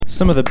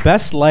Some of the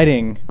best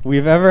lighting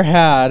we've ever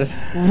had.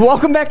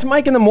 Welcome back to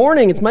Mike in the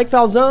Morning. It's Mike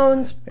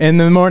Falzones. In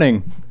the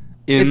morning.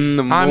 I'm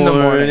the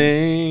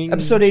morning.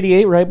 Episode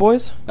 88, right,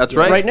 boys? That's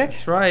right. Right, Nick?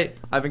 That's right.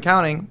 I've been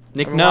counting.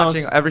 Nick I've been knows.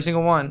 watching every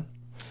single one.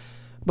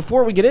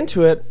 Before we get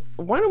into it,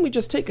 why don't we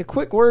just take a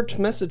quick word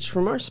message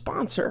from our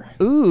sponsor?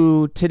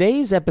 Ooh,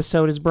 today's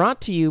episode is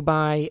brought to you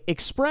by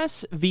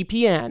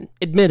ExpressVPN.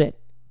 Admit it.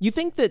 You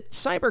think that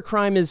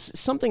cybercrime is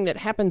something that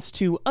happens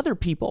to other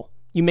people.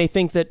 You may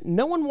think that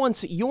no one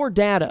wants your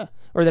data,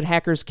 or that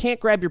hackers can't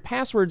grab your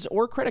passwords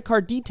or credit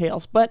card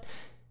details, but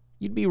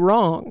you'd be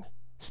wrong.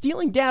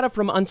 Stealing data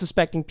from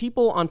unsuspecting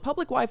people on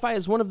public Wi-Fi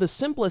is one of the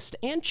simplest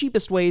and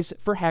cheapest ways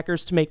for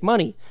hackers to make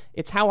money.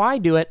 It's how I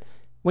do it.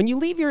 When you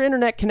leave your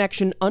internet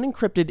connection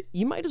unencrypted,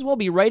 you might as well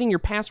be writing your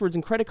passwords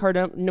and credit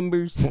card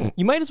numbers.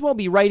 You might as well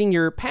be writing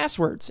your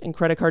passwords and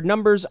credit card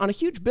numbers on a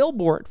huge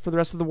billboard for the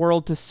rest of the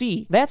world to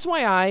see. That's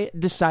why I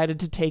decided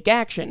to take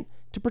action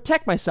to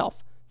protect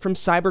myself from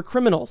cyber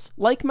criminals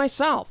like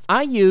myself.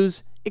 I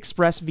use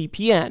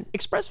ExpressVPN.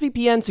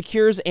 ExpressVPN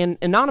secures and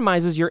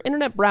anonymizes your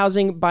internet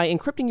browsing by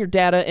encrypting your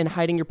data and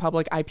hiding your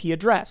public IP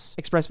address.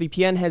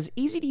 ExpressVPN has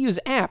easy-to-use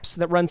apps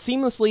that run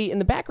seamlessly in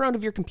the background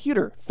of your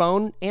computer,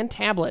 phone, and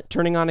tablet.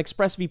 Turning on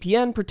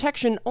ExpressVPN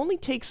protection only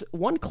takes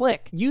one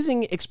click.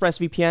 Using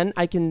ExpressVPN,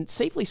 I can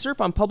safely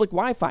surf on public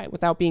Wi-Fi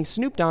without being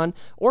snooped on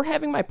or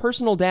having my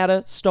personal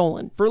data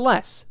stolen. For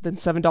less than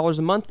 $7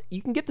 a month,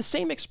 you can get the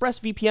same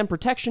ExpressVPN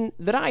protection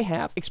that I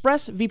have.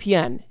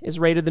 ExpressVPN is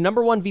rated the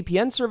 #1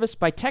 VPN service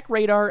by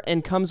TechRadar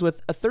and comes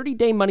with a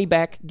 30-day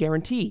money-back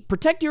guarantee.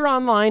 Protect your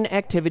online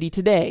activity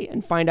today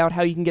and find out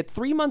how you can get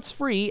 3 months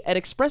free at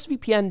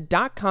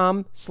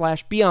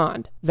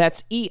expressvpn.com/beyond.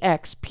 That's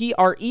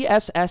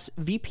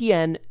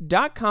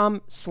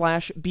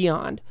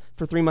expressvpn.com/beyond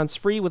for 3 months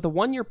free with a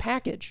 1-year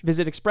package.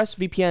 Visit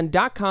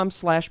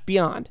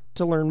expressvpn.com/beyond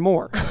to learn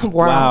more.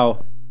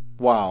 Wow.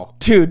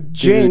 Dude,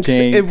 Jinx,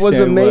 it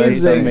was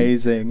amazing.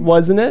 Amazing.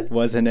 Wasn't it?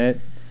 Wasn't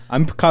it?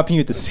 I'm copying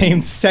you at the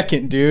same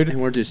second, dude.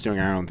 And we're just doing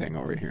our own thing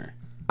over here.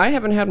 I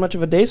haven't had much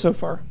of a day so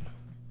far.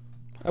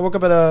 I woke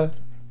up at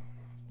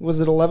was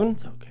it 11?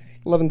 It's okay.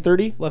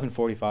 11:30?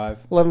 11:45.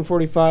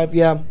 11:45,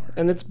 yeah.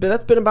 And that's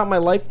been about my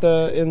life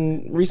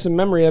in recent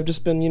memory. I've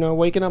just been,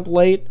 waking up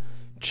late,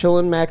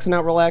 chilling, maxing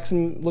out,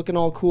 relaxing, looking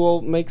all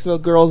cool, makes the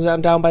girls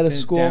down by the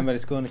school. Down by the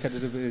school and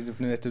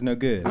it's no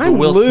good. It's a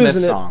Will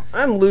Smith song.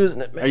 I'm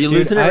losing it, man. Are you Dude,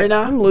 losing it right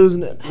now? I'm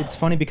losing it. It's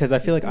funny because I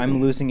feel like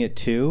I'm losing it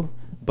too,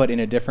 but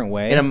in a different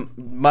way. In a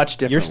much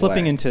different way. You're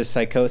slipping into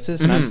psychosis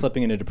and I'm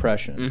slipping into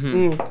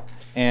depression.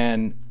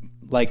 And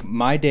like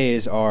my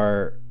days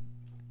are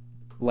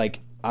like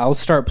I'll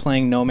start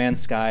playing No Man's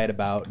Sky at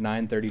about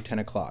 9:30, 10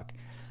 o'clock.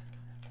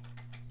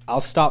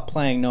 I'll stop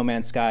playing No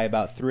Man's Sky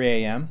about 3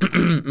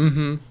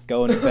 a.m.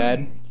 Go into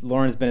bed.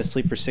 Lauren's been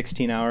asleep for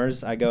 16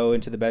 hours. I go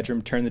into the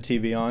bedroom, turn the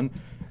TV on.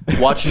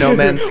 Watch No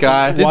Man's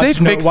Sky.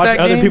 Watch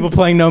other people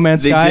playing No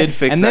Man's Sky. They did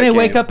fix and that then I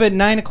wake game. up at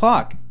 9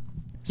 o'clock.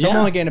 So I'm Yeah.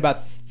 only getting about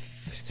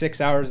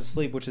 6 hours of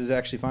sleep, which is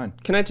actually fine.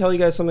 Can I tell you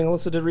guys something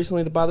Alyssa did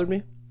recently that bothered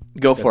me?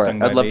 Go for it. stung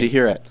by I'd love a to bee.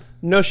 hear it.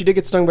 No, she did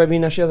get stung by a bee.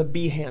 Now she has a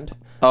bee hand.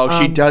 Oh,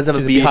 she does have a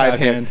she's a beehive beehive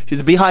hand. hand. She's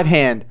a beehive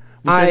hand.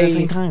 We said it at the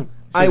same time.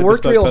 I has a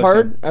worked bespoke real post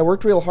hard. hand. I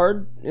worked real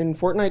hard in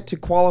Fortnite to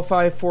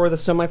qualify for the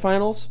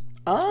semifinals.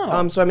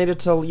 Oh. So I made it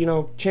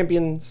to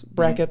champions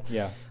bracket.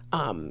 Yeah.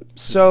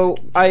 So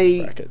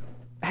I bracket.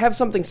 have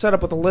something set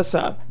up with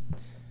Alyssa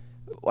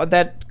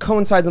that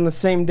coincides on the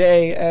same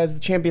day as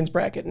the champions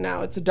bracket.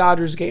 Now it's a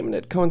Dodgers game and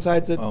it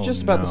coincides at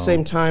just about the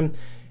same time.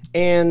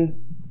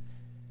 And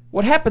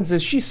what happens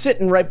is she's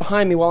sitting right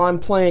behind me while I'm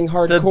playing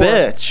hardcore. The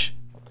bitch.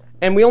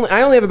 And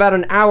I only have about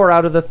an hour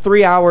out of the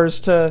 3 hours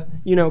to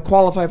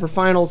qualify for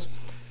finals.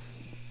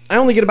 I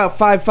only get about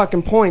 5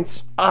 fucking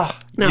points. Now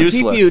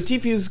useless.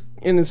 Tfu's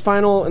in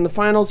the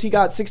finals he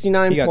got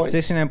 69 He got points.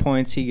 69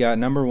 points. He got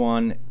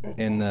 #1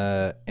 in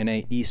the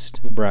NA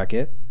East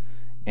bracket,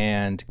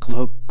 and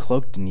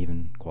Cloak didn't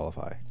even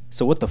qualify.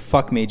 So what the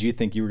fuck made you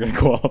think you were going to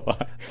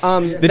qualify?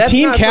 The That's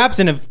team not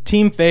captain of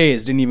Team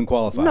FaZe didn't even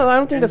qualify. No, I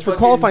don't think that's for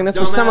qualifying. That's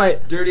for semi.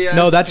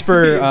 No, that's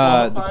for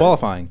the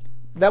qualifying.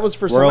 That was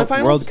for World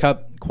semifinals.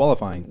 Cup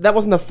qualifying. That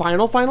wasn't the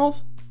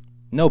finals.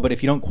 No, but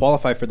if you don't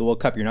qualify for the World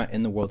Cup, you're not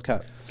in the World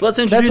Cup. So let's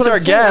That's introduce what our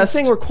I'm saying. I'm guest.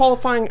 saying we're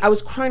qualifying. I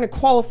was trying to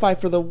qualify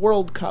for the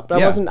World Cup. I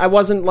Yeah.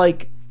 wasn't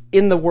like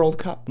in the World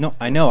Cup. No,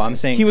 I know. I'm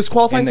saying He was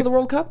qualifying in for the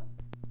World Cup.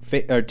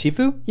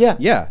 Tfue? Yeah.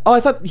 Yeah. Oh, I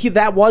thought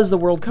that was the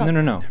World Cup.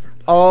 No.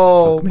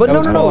 Oh, but That no,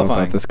 was no, no.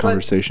 qualifying. About this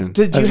conversation.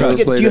 Do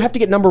you have to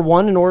get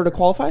 #1 in order to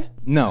qualify?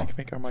 No,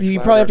 You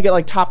probably have to get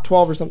like top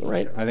 12 or something,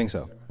 right? I think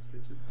so.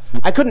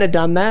 I couldn't have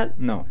done that.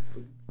 No.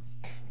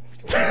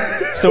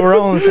 So we're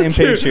all on the same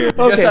page here.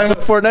 Okay, so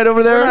Fortnite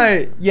over there?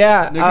 Right.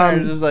 yeah.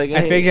 Just like,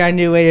 I figured I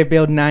knew a way to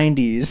build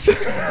 90s.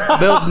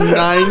 build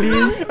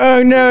 90s.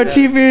 Oh no,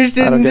 Tfu's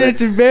I don't didn't get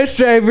get the best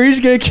driver. He's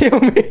gonna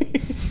kill me.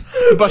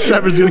 The bus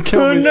driver's gonna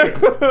kill me.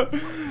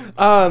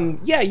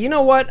 Yeah, you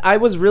know what? I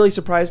was really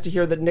surprised to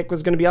hear that Nick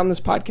was going to be on this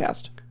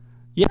podcast.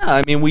 Yeah,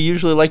 I mean, we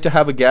usually like to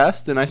have a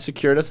guest, and I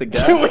secured us a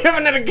guest. we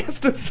haven't had a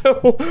guest in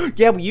so.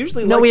 Yeah, we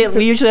usually. No, like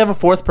we usually have a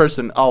fourth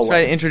person always. Should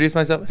I introduce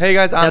myself? Hey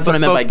guys, I'm That's what I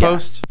meant by Bespoke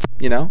guest.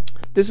 Post. You know?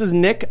 This is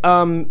Nick.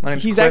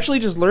 name's He's Quick. actually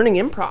just learning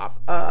improv.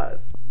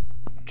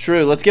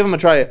 True. Let's give him a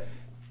try.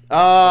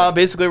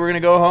 Basically, we're gonna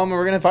go home and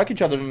we're gonna fuck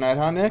each other tonight,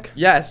 huh, Nick?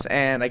 Yes,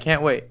 and I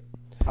can't wait.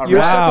 You're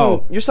Wow.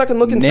 sucking. You're sucking,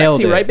 looking Nailed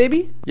sexy, it. right,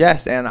 baby?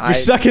 Yes, and I. You're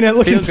sucking at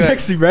looking feel good.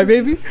 sexy, right,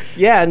 baby?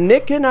 Yeah,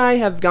 Nick and I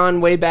have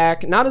gone way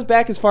back. Not as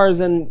back as far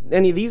as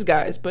any of these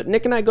guys, but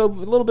Nick and I go a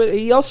little bit.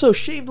 He also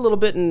shaved a little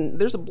bit, and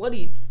there's a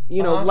bloody,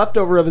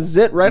 leftover of a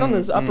zit right on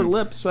his upper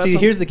lip. So See,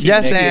 that's here's the key.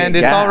 Yes, Nick. and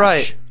it's all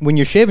right. When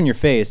you're shaving your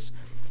face,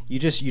 you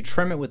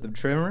trim it with the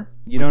trimmer.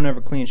 You don't ever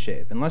clean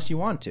shave unless you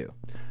want to.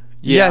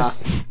 Yeah.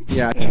 Yes.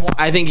 Yeah.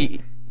 I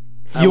think.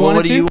 wanted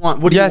what do you to? want?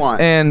 What do Yes, you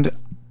want? and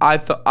I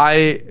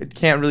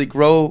can't really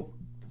grow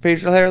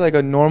facial hair like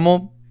a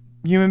normal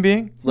human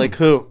being. Like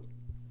who?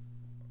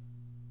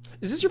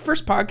 Is this your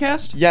first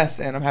podcast?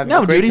 Yes, and I'm having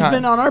No, a great dude, he's time.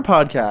 been on our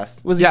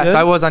podcast. Was he Yes, good?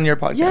 I was on your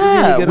podcast.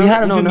 Yeah, good we on had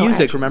it? him No, do no,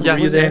 music. actually- Remember?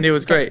 Yes, We did. and it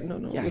was great. No.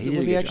 Yeah, was he he, did a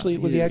was he good actually?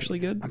 job. Was He he did. actually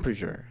good? I'm pretty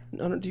sure.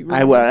 No, do you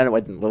I really-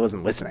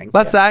 wasn't listening.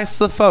 Let's ask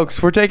the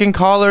folks. We're taking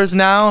callers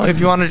now. If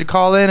you wanted to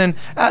call in and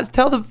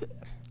tell the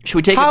Should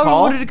we take how a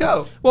call? did it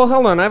go? Well,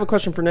 hold on. I have a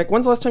question for Nick.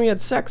 When's the last time you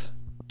had sex?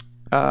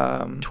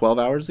 12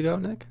 hours ago,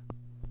 Nick?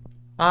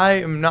 I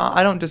am not.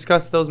 I don't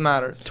discuss those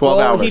matters. 12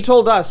 well, hours. he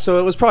told us, so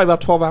it was probably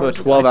about 12 hours. About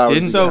 12 I hours.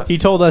 didn't. So, He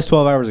told us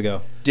 12 hours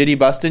ago. did he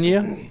bust in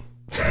you?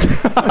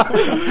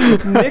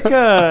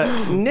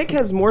 Nick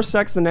has more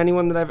sex than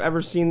anyone that I've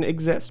ever seen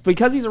exist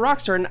because he's a rock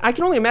star, and I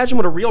can only imagine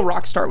what a real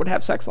rock star would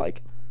have sex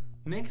like.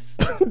 Nick's.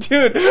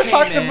 Dude,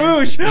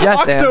 Octoboosh.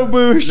 Yes, Dan.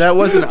 Octoboosh. That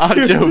wasn't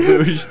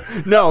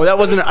octoboosh. No, that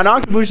wasn't an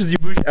octoboosh. Is you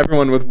boosh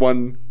everyone with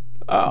one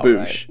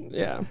boosh. Right.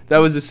 Yeah. That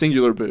was a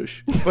singular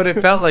boosh. But it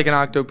felt like an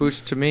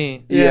octoboost to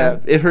me. Yeah,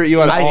 it hurt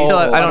you on I all. still-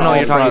 I don't know what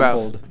you're talking about.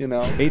 fronts, You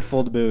know,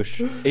 Eightfold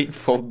boosh.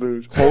 eightfold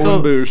boosh. So,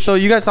 Whole boosh. so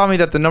you guys taught me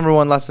that the number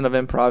one lesson of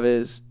improv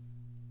is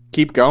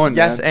Keep going.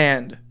 yes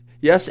man. and.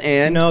 Yes,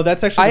 and No,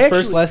 that's actually I the first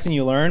actually- lesson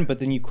you learn, but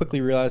then you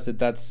quickly realize that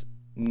that's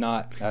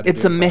not how to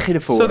it's do a it.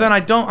 metaphor. So then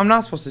I'm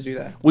not supposed to do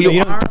that. we No,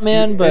 you are, don't-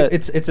 man, but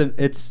it's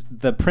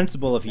the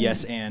principle of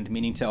yes and,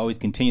 meaning to always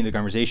continue the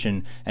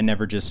conversation and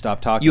never just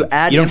stop talking. You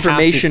add don't have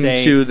information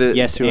say to the-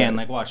 yes to and. it.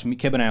 Like watch,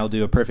 Kib and I will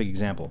do a perfect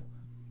example.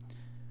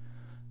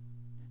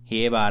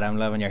 Hey, bud, I'm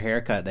loving your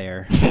haircut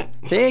there.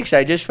 thanks.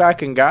 I just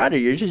fucking got it.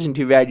 Yours isn't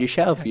too bad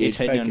yourself. It's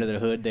hidden under the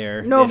hood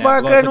there. No And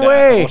I've fucking also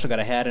way. I've also got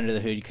a hat under the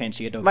hood. You can't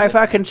see it. Don't My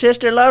forget. fucking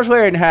sister loves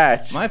wearing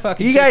hats. My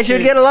fucking You guys sister-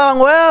 should get along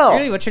well.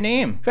 Really, what's your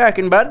name?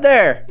 Fucking bud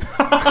there.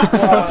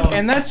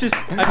 And that's just,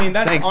 I mean,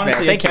 that's Thanks, man.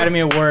 honestly Thank you. Academy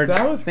Award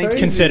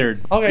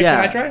considered. Okay, Yeah.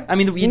 can I try? I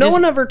mean, you No just,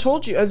 one ever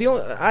told you.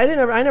 I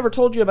never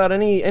told you about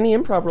any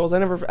improv rules.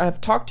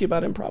 I've talked to you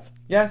about improv.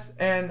 Yes,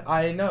 and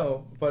I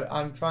know, but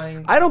I'm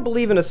trying. I don't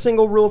believe in a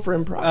single rule for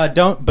improv.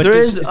 Don't, but There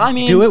just, is- I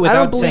mean, do it I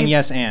don't without saying believe-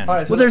 yes and. All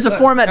right, so Well, there's a let-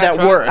 format can I that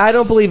try? works. I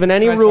don't believe in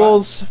any Can I try?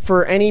 rules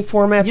for any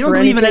formats. You don't for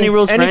believe in anything, any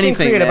rules for anything,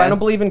 creative. man. I don't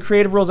believe in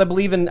creative rules. I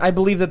believe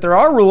that there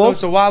are So rules.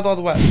 it's the Wild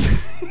Wild West.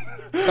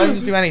 So I can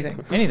just do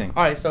anything. Anything.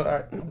 All right, so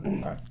all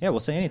right. Yeah, we'll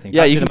say anything.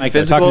 Yeah, Talk you to the can mic, though.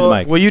 Talk to the physical-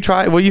 mic. Will you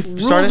try? Will you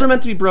start Rules it? are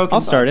meant to be broken.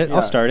 I'll start by. it.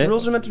 I'll start it.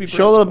 Rules are meant to be broken.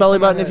 Show a little belly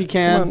Come on, button if you Come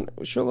can.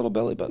 on, show a little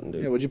belly button,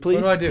 dude. Yeah, would you What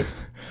please? do I do?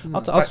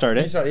 I'll start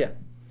You it. start, yeah.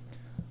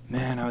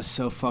 Man, I was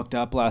so fucked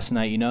up last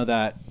night. You know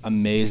that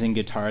amazing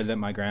guitar that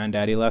my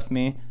granddaddy left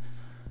me?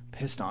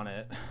 Pissed on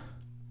it.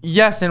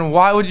 Yes, and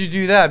why would you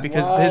do that?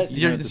 Because What? it's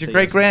You your, know it's to your say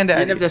great yes. You granddad.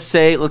 didn't have to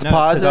say. Let's No, it's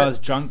pause because it. I was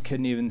drunk,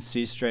 couldn't even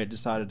see straight,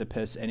 decided to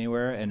piss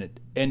anywhere, and it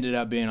ended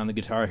up being on the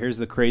guitar. Here's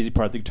the crazy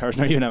part. The guitar's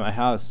not even at my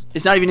house.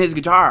 It's not even his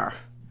guitar.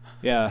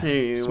 Yeah,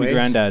 it's my Anyways.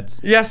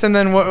 granddad's. Yes, and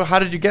then how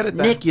did you get it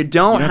then? Nick, you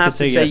don't You have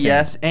to say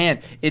yes and.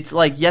 It's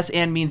like yes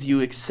and means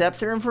you accept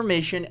their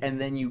information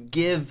and then you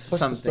give Push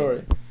something. the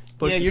story.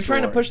 Push Yeah, the you're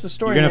trying to story. push the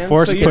story. You're gonna man.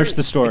 force So push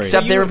the story.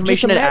 Accept their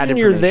information just and add imagine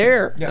you're information.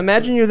 there. Yeah.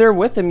 Imagine you're there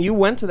with him. You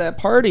went to that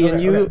party, and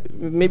Okay, you okay.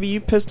 maybe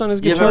you pissed on his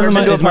You It ever guitar. wasn't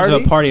been to a as much of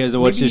party? a party as it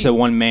was Maybe- just a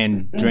one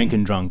man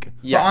drinking drunk. So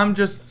Yeah. I'm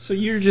just. So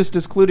you're just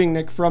excluding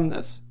Nick from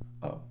this.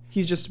 Oh.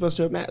 He's just supposed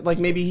to like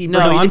maybe he. No,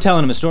 No, he I'm did-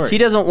 telling him a story. He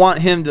doesn't want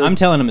him to. I'm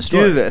telling him a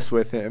story. do this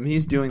with him.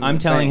 He's doing. I'm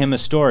the telling thing. him a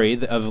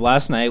story of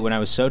last night when I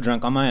was so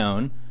drunk on my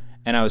own,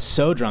 and I was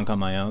so drunk on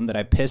my own that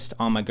I pissed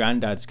on my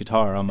granddad's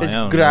guitar on my His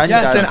own. granddad-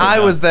 Yes, and I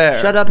was there.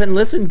 Shut up and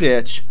listen,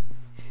 bitch.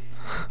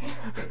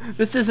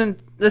 This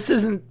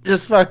isn't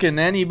just fucking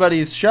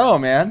anybody's show,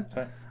 man.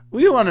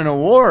 We won an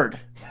award.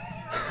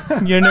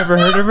 You never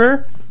heard of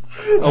her?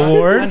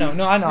 Award? I know.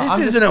 No, I know. This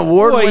I'm is just- an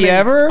award. Boy, you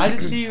ever I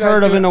just see you guys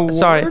heard of do an it- award?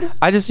 Sorry,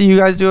 I just see you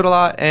guys do it a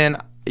lot, and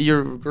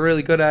you're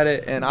really good at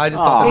it. And I just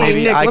thought Aw. that Hey,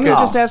 maybe Nick, I let could. me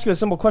just ask you a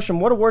simple question.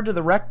 What award did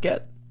the rec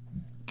get?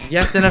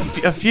 Yes, and a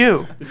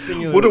few.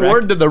 What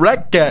award did the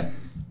wreck get?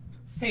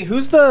 Hey, who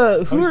are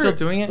still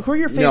doing it? Who are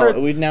your favorite?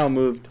 No, we've now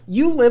moved.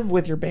 You live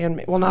with your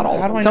bandmate. Well, not all.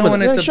 How of do I them. know Some of when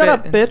them. it's a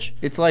Shut bit? up, bitch.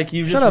 It's like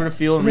you Shut just up. sort of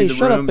feel and Hey, read the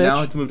shut up, room. Now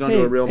bitch. it's moved on Hey,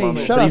 to a real hey, moment.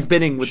 shut But up. he's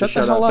bidding with Shut the the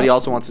shut hell up, but he up.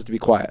 also wants us to be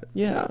quiet.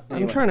 Yeah, I'm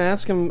Anyways. trying to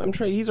ask him.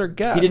 He's our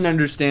guest. He didn't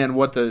understand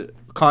what the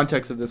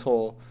context of this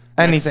whole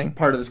anything.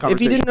 Part of this If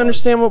conversation. he didn't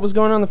understand what was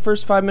going on the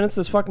first 5 minutes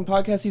of this fucking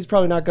podcast, he's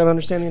probably not going to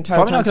understand the entire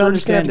Probably time. not So gonna we're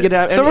just going to have to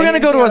understand get out. So we're gonna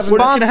go to a We're just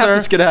gonna have to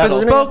sponsor,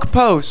 skedaddle. Bespoke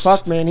Post.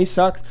 Fuck, man, he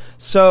sucks.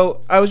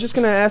 So I was just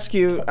going to ask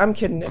you. I'm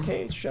kidding, Nick.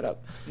 Hey, shut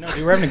up. No,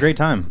 dude, we're having a great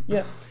time.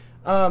 Yeah.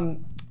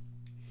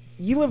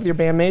 You live with your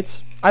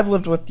bandmates. I've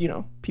lived with,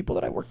 people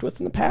that I worked with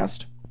in the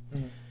past.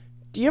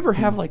 Do you ever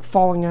have, like,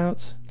 falling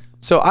outs?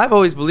 So I've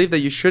always believed that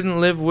you shouldn't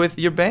live with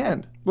your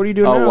band. What are you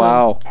doing Oh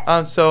now?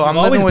 wow. So I'm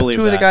always living with believed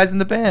two of the that. guys in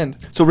the band.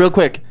 So real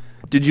quick,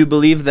 did you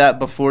believe that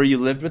before you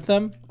lived with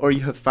them, or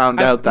you have found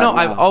out that? No, now?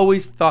 I've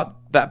always thought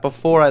that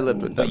before I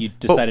lived with them. But you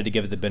decided to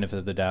give it the benefit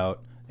of the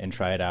doubt and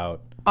try it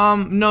out.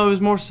 No, it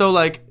was more so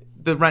like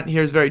the rent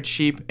here is very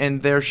cheap,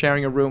 and they're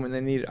sharing a room,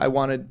 and I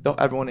wanted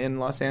everyone in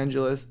Los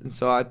Angeles, and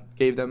so I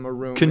gave them a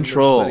room.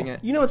 Control. And they're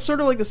splitting it. It's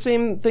sort of like the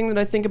same thing that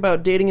I think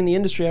about dating in the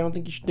industry. I don't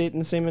think you should date in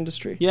the same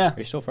industry. Yeah, Are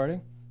you still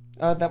farting?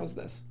 That was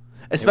this.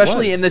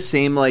 especially was. in the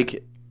same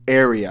like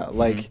area,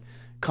 like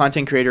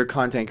content creator.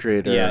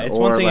 Yeah, it's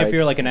one thing if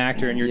you're like an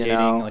actor and you're you dating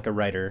know. like a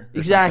writer. or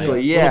Exactly,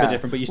 something. It's a yeah. little bit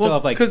different, but you still Well,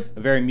 have like 'cause a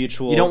very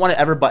mutual. you don't want to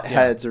ever butt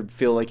heads or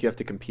feel like you have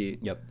to compete.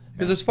 Yep.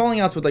 Because there's falling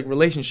outs with like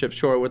relationships,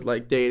 sure, with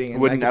like dating.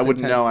 And I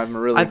wouldn't know. I'm a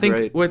really I think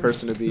great with-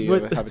 person to be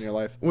with- having in your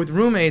life. With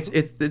roommates,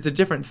 it's a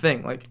different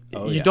thing. Like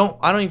Oh, you yeah. don't.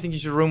 I don't even think you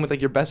should room with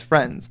like your best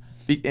friends.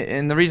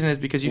 And the reason is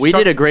because We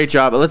did a great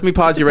job. Let me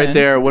pause you right Depends.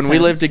 there. When we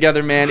Depends. lived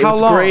together, man, it How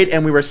was long? great,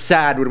 and we were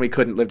sad when we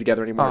couldn't live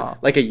together anymore. Oh.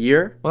 Like a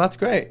year. Well, that's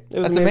great. It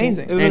was That's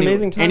amazing. It was an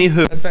amazing time.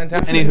 Anywho, That's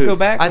fantastic. Wish we could go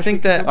back. I Wish we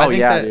think could that go I Oh, think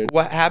yeah, that dude.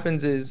 what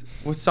happens is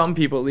with some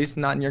people, at least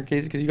not in your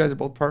case, because you guys are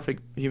both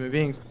perfect human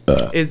beings,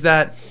 is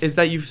that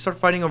you start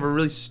fighting over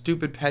really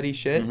stupid, petty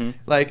shit,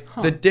 like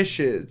the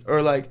dishes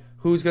or like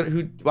who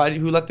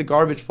left the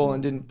garbage full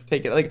and didn't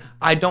take it. Like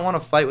I don't want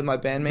to fight with my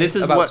bandmates This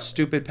is about what-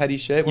 stupid, petty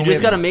shit. you when we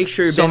just have got to make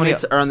sure your so many-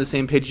 bandmates are on the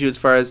same page as you as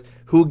far as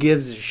who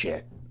gives a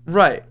shit.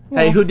 Right.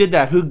 Hey, who did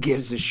that? Who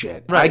gives a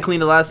shit? Right. I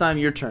cleaned it last time.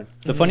 Your turn.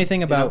 The funny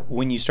thing about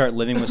when you start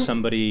living with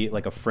somebody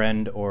like a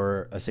friend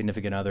or a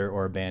significant other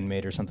or a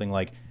bandmate or something,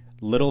 like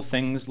little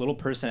things, little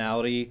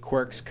personality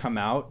quirks come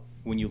out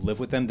when you live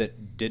with them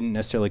that didn't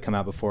necessarily come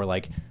out before.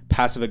 Like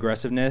passive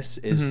aggressiveness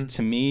is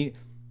to me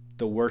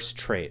the worst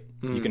trait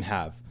you can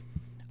have.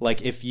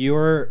 Like if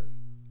you're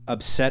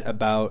upset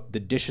about the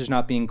dishes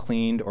not being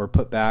cleaned or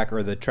put back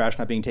or the trash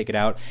not being taken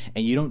out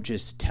and you don't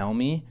just tell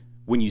me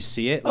when you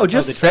see it. Oh,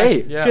 just the say trash-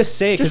 it. Yeah. Just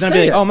say it. Because Just then I'll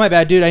be say like, it. oh, my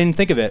bad, dude. I didn't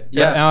think of it.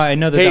 Yeah. Now I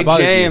know that Hey, that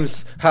bothers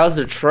James, how's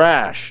the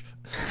trash?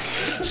 you.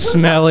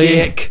 Smelly.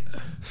 Dick.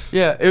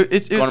 Yeah, it Go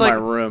was to like my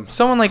room.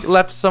 someone like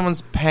left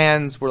someone's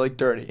pans were like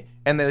dirty,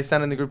 and they like,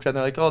 sent in the group chat. And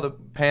they're like, "Oh, the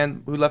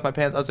pan who left my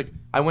pans?" I was like,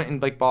 "I went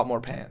and like bought more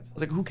pans." I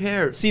was like, "Who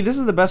cares?" See, this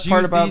is the best Use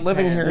part about these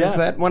living pans. here is Yeah,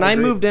 that when I I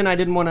agree. moved in, I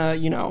didn't want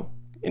to,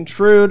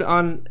 intrude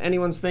on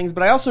anyone's things,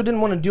 but I also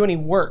didn't want to do any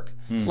work.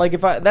 Like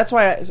that's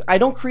why I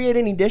don't create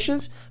any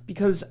dishes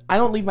because I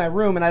don't leave my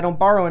room and I don't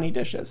borrow any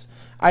dishes.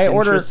 I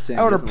order Interesting.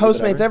 Doesn't leave it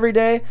Postmates ever. every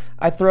day.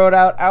 I throw it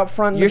out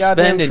front in You're the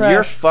goddamn spending. trash.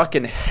 You're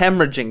fucking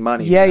hemorrhaging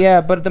money. Yeah, man.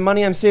 yeah, but the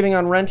money I'm saving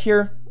on rent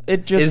here,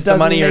 it just Is the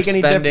doesn't money you're make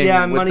any difference. spending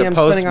Yeah, with money the I'm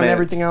spending on Postmates.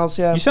 everything else.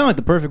 Yeah, You sound like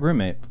the perfect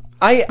roommate.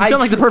 I sound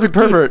like the perfect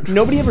dude, pervert.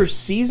 nobody ever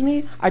sees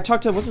me. I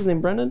talked to what's his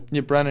name, Brendan.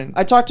 Yeah, Brennan.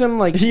 I talked to him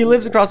like He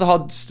lives across the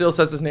hall. Still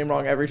says his name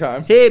wrong every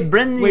time. Hey,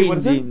 Brendan. Wait, what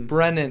is it?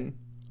 Brennan.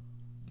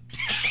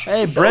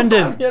 Hey,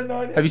 Brendan. He had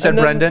no idea. Have you said and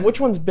then Brendan? Which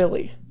one's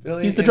Billy?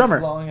 Billy He's the is drummer.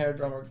 Long hair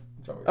drummer.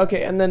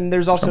 Okay, and then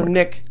there's also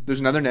Nick.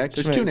 There's another Nick.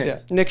 There's two Schmitz,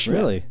 Nicks. Nick Schmidt.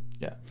 Really?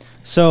 Yeah.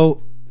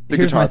 So The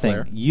here's guitar my thing.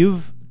 player.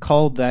 You've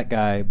called that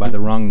guy by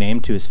the wrong name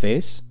to his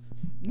face.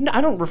 No,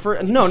 I don't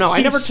refer. No, I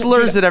He never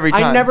slurs it every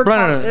I time. never.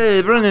 Brennan. Talk,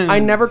 Hey, Brendan. I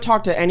never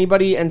talk to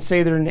anybody and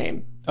say their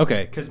name.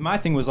 Okay, because my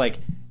thing was like,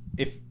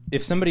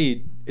 if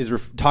somebody is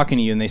talking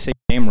to you and they say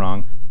your name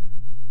wrong,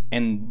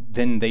 and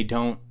then they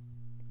don't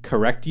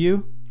correct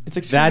you, It's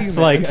like, screw you, that's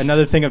man. like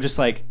another thing of just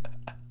like,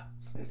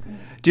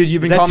 Dude,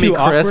 you've is been that calling me too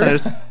Chris. awkward? And I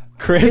just,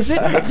 Chris?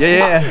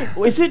 yeah.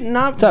 Is it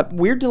not up?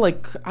 weird to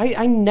like?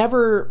 I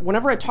never.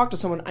 Whenever I talk to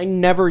someone, I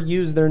never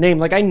use their name.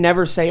 Like I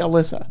never say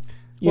Alyssa.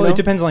 You Well, know? it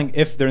depends on like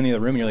if they're in the other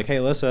room and you're like, hey,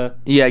 Alyssa.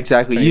 Yeah,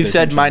 exactly. Pay You've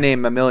said attention. my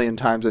name a million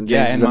times and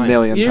Yeah, James and is a mine.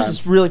 million Yours times.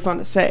 is really fun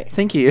to say.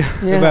 Thank you.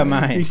 What Yeah. about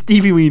mine?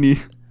 Stevie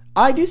Weenie.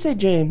 I do say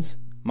James.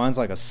 Mine's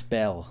like a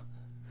spell.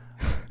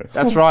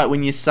 That's right.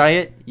 When you say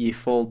it, you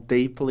fall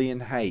deeply in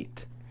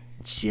hate.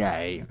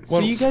 James. So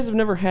you guys have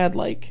never had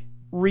like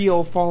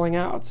real falling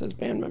outs as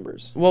band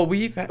members. Well, we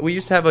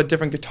used to have a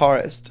different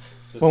guitarist.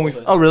 When we,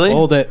 Oh, really?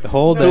 Hold it.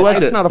 Who it.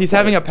 was It's it? not a he's fight.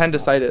 having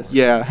appendicitis.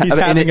 Yeah. He's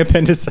in having it-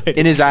 appendicitis.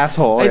 in his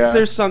asshole. It's yeah.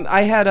 there's some.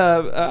 I had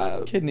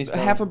a Kidney stone.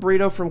 half a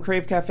burrito from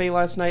Crave Cafe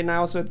last night, and I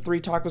also had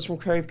 3 tacos from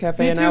Crave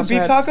Cafe. Me and I too. also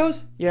Beef had,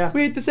 tacos? Yeah.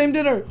 We ate the same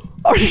dinner.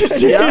 Are you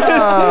serious?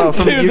 Oh,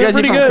 from- Dude, you they're guys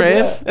eat pretty from good.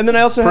 Crave? And then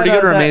I also Pretty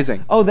had good or that-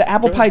 amazing? Oh, the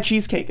apple pie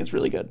cheesecake is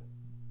really good.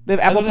 They have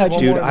apple don't pie have one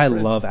cheesecake. Dude, more I in the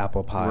fridge. love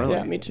apple pie.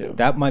 Yeah, me too.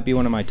 That might be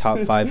one of my top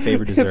 5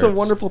 favorite desserts. It's a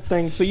wonderful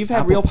thing. So you've had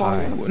Apple real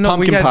pie. falling outs. No,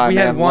 Pumpkin pie, we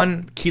man. had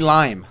one. Key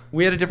lime.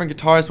 We had a different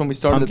guitarist when we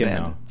started Pumpkin, the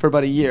band though. for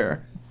about a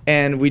year,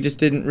 and we just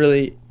didn't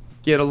really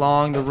get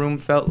along. The room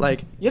felt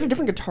like You had a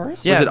different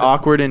guitarist? Yeah. Was it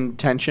awkward and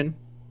tension?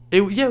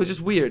 It was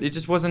just weird.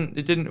 It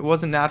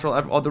wasn't natural.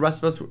 All the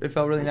rest of us, it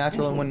felt really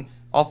natural. And when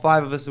all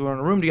 5 of us were in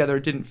a room together,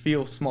 it didn't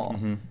feel small.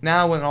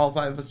 Now when all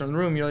 5 of us are in the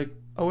room, you're like,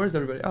 oh, where's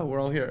everybody? Oh, we're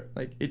all here.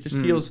 Like it just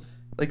feels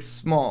like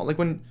small. Like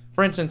when,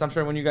 for instance, I'm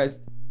sure when you guys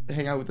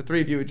hang out with the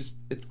 3 of you,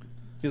 it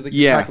feels like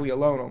you're practically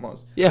alone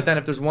almost. Yeah. But then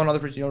if there's one other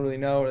person you don't really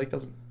know or like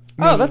doesn't.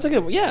 Oh, that's a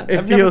good one. Yeah,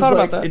 I've never thought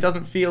about that. It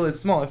doesn't feel as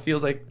small. It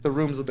feels like the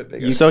room's a bit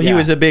bigger. So he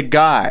was a big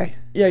guy.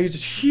 Yeah, he was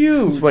just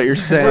huge. That's what you're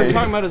saying. We're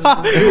talking about his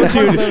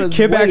Dude,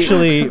 Kib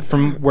actually,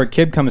 from where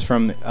Kib comes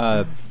from,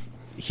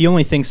 he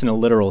only thinks in a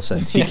literal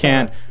sense. He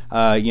can't,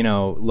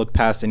 look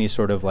past any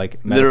sort of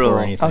like metaphor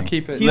or anything. I'll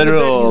keep it. He's a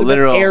bit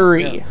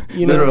airy.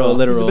 Yeah. Literal.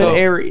 He's a bit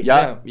airy.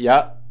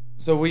 Yeah.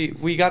 So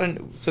we got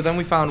in. So then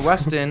we found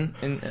Weston,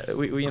 and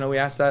we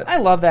asked that. I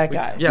love that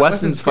guy.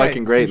 Weston's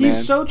fucking great, man.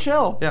 He's so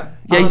chill. Yeah.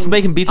 Yeah, he's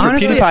making beats for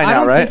PewDiePie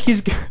now, right?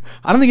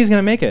 I don't think he's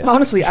gonna make it.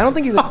 Honestly, I don't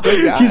think he's a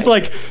good guy. He's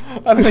like,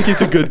 I don't think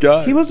he's a good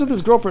guy. He lives with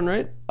his girlfriend,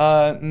 right?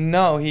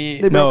 No,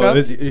 They broke up?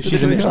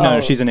 She's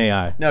an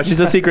AI. No, she's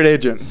a secret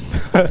agent.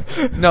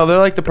 No, they're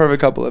like the perfect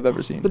couple I've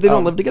ever seen. But they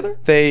don't live together?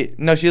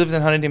 She lives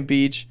in Huntington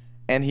Beach.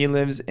 And he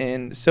lives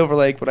in Silver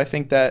Lake, but I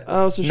think that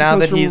so now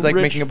that he's like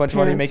rich making a bunch of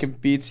money parents. making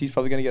beats, he's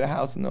probably gonna get a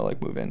house and they'll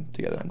like move in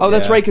together. Oh,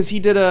 that's right, because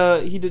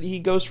he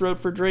ghost wrote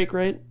for Drake,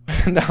 right?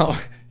 No,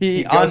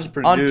 he ghost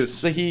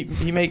produced. Like he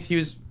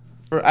was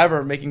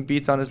forever making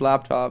beats on his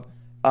laptop,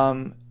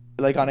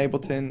 like on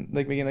Ableton,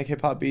 like making like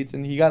hip hop beats,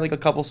 and he got like a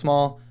couple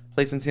small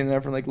placements in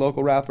there from like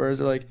local rappers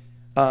or like.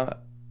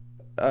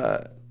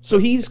 So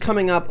he's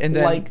coming up and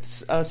then, like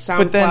a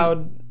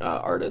SoundCloud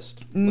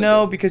artist.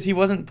 No, because he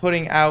wasn't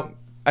putting out.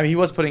 I mean, he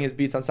was putting his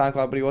beats on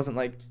SoundCloud, but he wasn't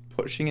like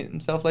pushing it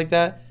himself like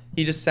that.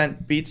 He just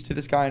sent beats to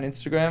this guy on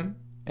Instagram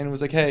and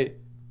was like, "Hey, do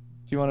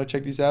you want to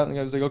check these out?" And the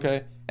guy was like,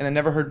 "Okay," and then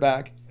never heard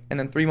back. And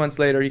then 3 months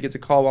later, he gets a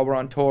call while we're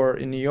on tour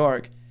in New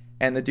York,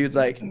 and the dude's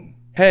like,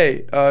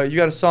 "Hey, you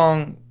got a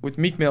song with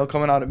Meek Mill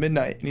coming out at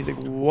midnight?" And he's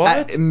like,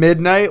 "What? At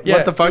midnight? Yeah,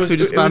 what the fuck? So we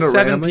just found it 7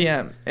 randomly?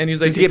 p.m. And he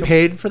was like, Does he get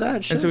paid for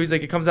that shit? And so he's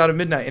like, it comes out at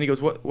midnight. And he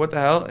goes, what the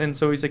hell? And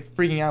so he's like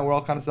freaking out. We're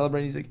all kind of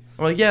celebrating. He's like,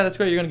 we're like, yeah, that's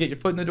great. You're going to get your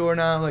foot in the door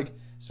now. Like,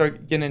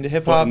 start getting into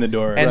hip hop. Foot in the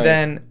door. And Right.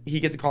 then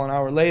he gets a call an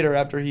hour later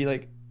after he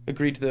like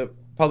agreed to the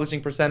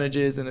publishing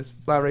percentages and his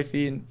flat rate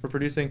fee and for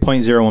producing.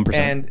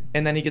 0.01%.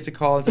 And then he gets a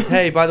call and says,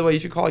 hey, by the way, you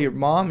should call your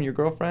mom, your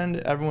girlfriend,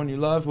 everyone you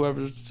love,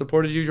 whoever's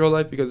supported you your whole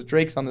life, because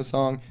Drake's on the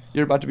song.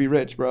 You're about to be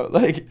rich, bro.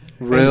 Like,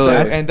 Really?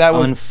 And that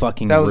was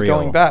unfucking that was real.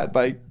 Going Bad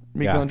by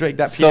Meek Mill and Drake.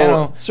 That So-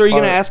 piano. So are you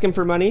gonna ask him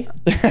for money?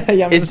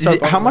 Yeah,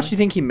 How much do you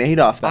think he made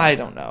off that? I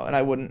don't know, and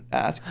I wouldn't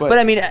ask. But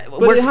I mean,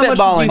 we're how much do you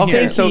spitballing think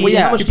here. he- So how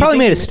yeah, much He do you probably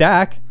think made a he-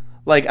 stack.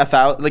 like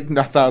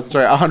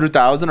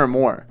 100,000 or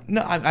more.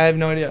 no, I have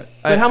no idea.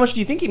 But how much do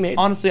you think he made?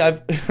 Honestly,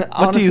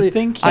 What do you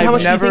think? How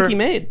much do you think he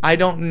made? I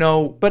don't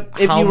know. But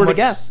if how you were to much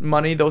guess.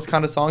 money those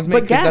kind of songs make,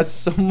 But because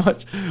that's guess. so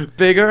much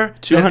bigger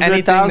than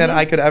anything 200,000?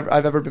 that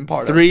I've ever been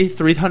part of.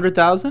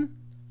 300,000?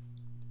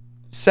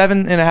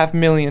 $7.5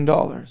 million.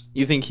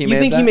 You think he You made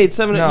think that? he made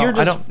 7? No, You're I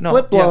just don't know.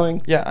 flip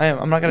blowing. Yeah, I am.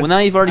 I'm not gonna. Well, now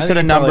you've already I said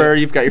a think he probably- number.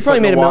 You've got your probably foot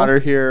in made the a mil. water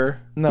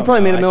here. no, You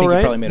probably made a I mil, think right?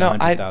 he probably made no,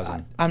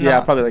 100,000. I'm Yeah,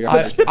 not. probably like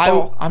But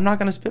spitball. I'm not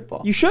gonna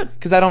spitball. You should.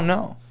 because I don't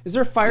know. Is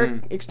there a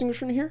fire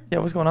extinguisher in here? Yeah,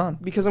 what's going on?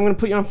 Because I'm gonna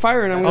put you on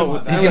fire and I'm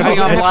gonna. he's I'm gonna put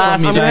you on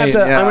blast. I'm gonna have to.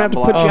 Yeah, I'm gonna have to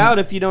put blast. you out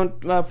if you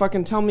don't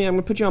fucking tell me. I'm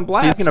gonna put you on So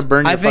blast. he's gonna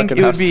burn your I think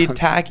fucking it would be house down.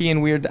 tacky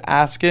and weird to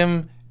ask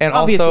him, and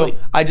Obviously. also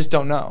I just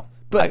don't know.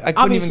 But I couldn't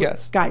even obviously,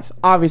 guess. guys,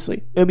 obviously,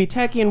 it would be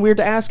tacky and weird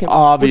to ask him.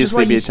 Obviously which is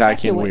why be you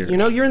tacky and speculate. weird. You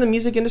know, you're in the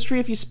music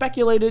industry. If you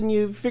speculated and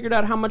you figured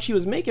out how much he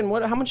was making,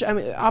 how much? I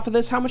mean, off of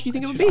this, how much do you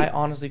think it would be? I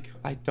honestly,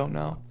 I don't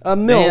know. A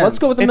mil. Man. Let's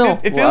go with a If mil.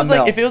 it Well, feels like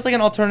no. if it was like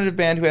an alternative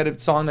band who had a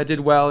song that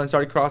did well and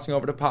started crossing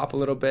over to pop a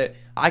little bit,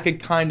 I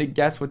could kind of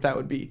guess what that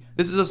would be.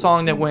 This is a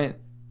song that went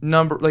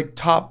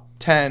top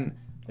 10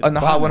 on the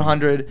Hot platinum.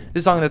 100.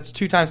 This song that's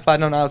 2 times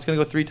platinum now. It's gonna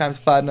go 3 times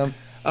platinum.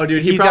 Oh,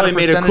 dude, he He's got probably a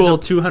made a percentage cool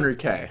of-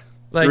 200K.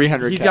 Like,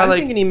 300K. he's got, I'm like-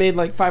 thinking he made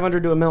like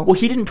 500 to a mil. Well,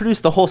 he didn't produce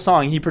the whole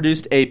song. He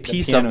produced a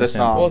piece of piano the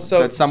sample. song Well,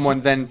 so- that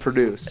someone then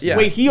produced. Yeah.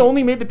 Wait, he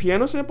only made the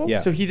piano sample? Yeah.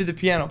 So he did the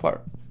piano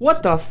part.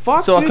 What the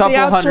fuck? So a dude, couple they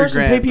hundred outsource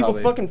and pay grand, people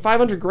probably. fucking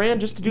 500 grand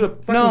just to do a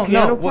fucking No,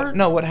 piano part?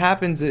 what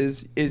happens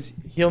is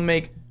he'll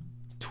make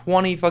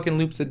 20 fucking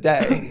loops a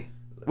day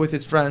with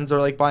his friends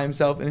or like by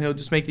himself, and he'll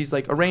just make these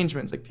like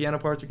arrangements, like piano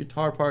parts or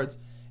guitar parts,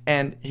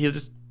 and he'll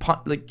just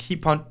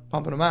keep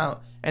pumping them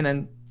out, and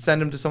then send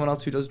them to someone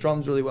else who does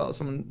drums really well,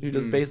 someone who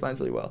does bass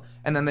lines really well,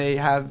 and then they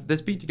have this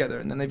beat together,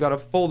 and then they've got a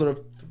folder of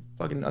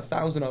fucking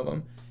 1,000 of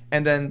them,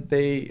 and then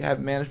they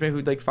have management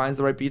who like finds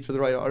the right beats for the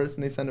right artists,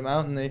 and they send them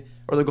out, and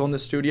they'll go in the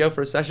studio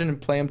for a session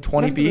and play them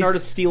 20 What if beats. an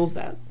artist steals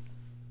that?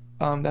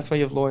 That's why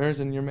you have lawyers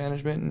and your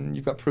management, and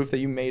you've got proof that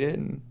you made it,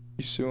 and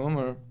you sue them.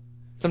 Or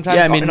sometimes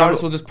Yeah, I mean, an no-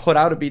 artist will just put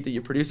out a beat that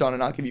you produce on and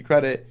not give you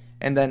credit,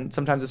 and then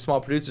sometimes it's small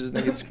producers and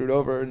they get screwed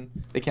over and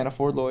they can't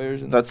afford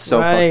lawyers. And That's so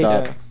Right.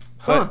 fucked up. yeah.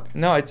 Huh. But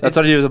no, That's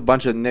what he did with a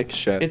bunch of Nick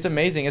shit. it's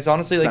amazing. It's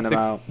honestly Send 'em like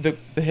out. the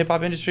hip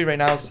hop industry right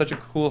now is such a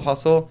cool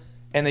hustle,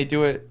 and they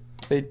do it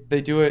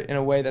in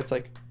a way that's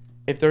like,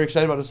 if they're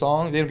excited about a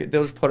song, they'll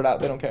just put it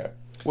out. They don't care.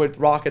 With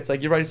rock, it's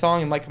like you write a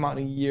song, it might come out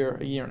in a year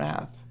and a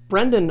half.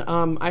 Brendan,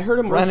 I heard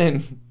him.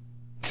 Brennan.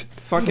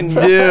 Fucking Dude.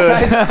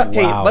 guys,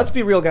 hey, Wow. let's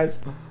be real, guys.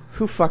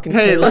 Who fucking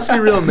Hey, cares? let's be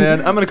real, man.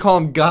 I'm gonna call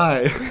him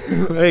Guy.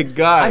 Hey,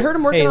 Guy. I heard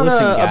him working Hey, on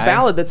listen, a guy.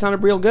 ballad that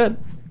sounded real good.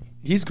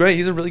 He's great.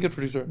 He's a really good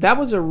producer. That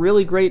was a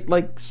really great,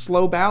 like,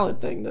 slow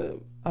ballad thing.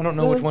 I don't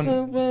know which one.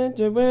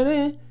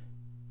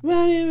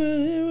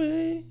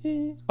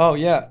 Oh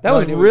yeah, That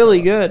was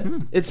really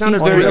good. It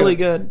sounded He's very really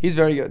good. good. He's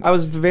very good. I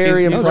was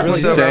very He's impressed. Is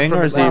he saying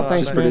or is he Wow,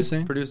 thanks, just man.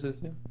 producing? Produces.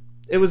 Yeah.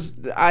 It was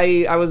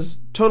I was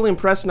totally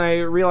impressed, and I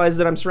realized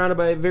that I'm surrounded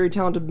by very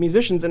talented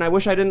musicians, and I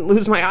wish I didn't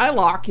lose my eye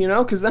lock,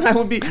 because then I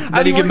would be.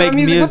 I'd be you could working make on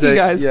music with you music.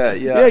 guys. Yeah,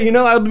 yeah.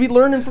 Yeah, I would be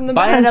learning from them.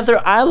 Buy best.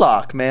 another eye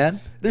lock,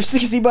 man. They're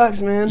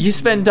 $60, man. You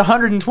spend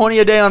 120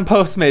 a day on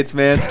Postmates,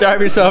 man.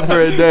 Starve yourself for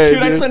a day,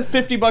 Dude, I spent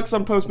 $50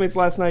 on Postmates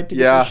last night to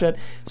get Yeah. this shit.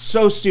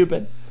 So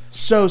stupid.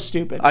 So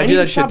stupid. I do need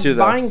that to shit stop too,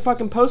 though. buying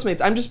fucking Postmates.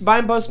 I'm just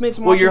buying Postmates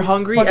and Well, watching you're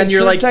hungry fucking and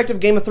you're True like- Detective,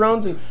 Game of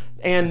Thrones,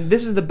 and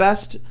this is the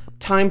best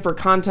time for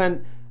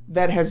content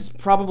that has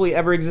probably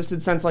ever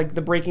existed since like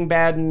the Breaking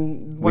Bad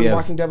and when We have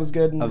Walking Dead was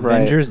good. And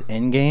Avengers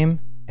Endgame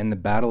and the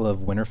Battle of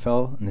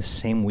Winterfell in the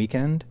same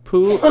weekend.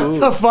 what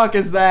the fuck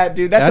is that,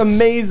 dude? That's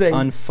amazing.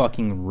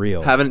 Unfucking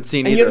real. Haven't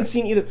seen and either. you haven't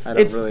seen either. I don't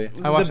It's really.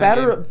 I watched the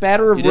that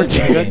batter of You did?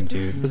 Richmond. Endgame,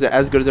 dude. Was it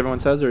as good as everyone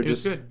says, or was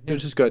just good. it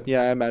was just good?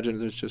 Yeah, I imagine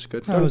it was just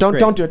good. No, it was Don't great.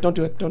 don't do it. Don't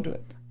do it. Don't do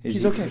it.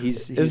 He's okay.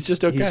 He's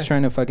just okay. He's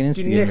trying to fucking Dude,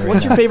 instigate Nick, me right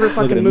what's now. your favorite Look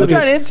at fucking him, movie? look at I'm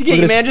trying to his- instigate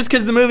you, look at man, just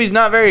because the movie's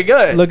not very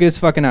good. Look at his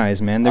fucking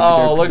eyes, man. They're,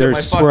 oh, look they're at my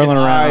swirling fucking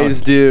around.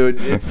 eyes,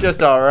 dude. It's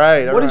just all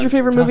right. What is your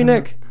favorite movie,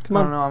 Nick? Come I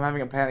on, don't know. I'm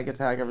having a panic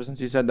attack ever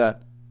since you said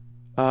that.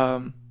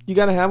 you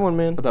gotta have one,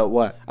 man. About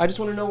what? I just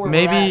want to know where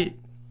we're at.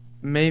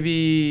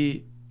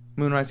 Maybe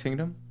Moonrise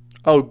Kingdom.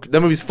 Oh, that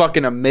movie's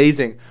fucking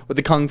amazing with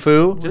the kung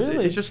fu,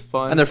 Really? It's just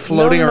fun. and they're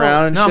floating No, no, no.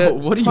 around and no, shit. but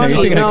what are you No, you're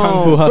Honey, thinking of no.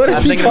 Kung Fu What Hustle. is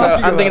I'm he thinking, talking about,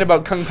 I'm about? thinking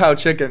about Kung Pao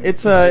Chicken.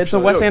 It's a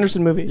Wes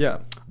Anderson movie. Yeah.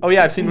 Oh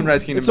yeah, I've seen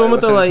Moonrise Kingdom. It's the one by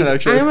with the Wes like, Anderson,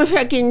 actually. I'm a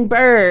fucking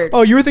bird.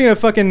 Oh, you were thinking of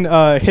fucking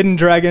Hidden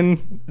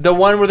Dragon? The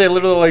one where they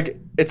literally like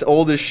it's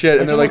old as shit,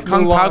 and they're like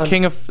Kung Mulan. Pao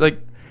King of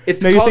like.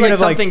 it's No, you're called thinking like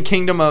of, like- something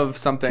Kingdom of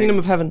something. Kingdom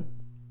of Heaven.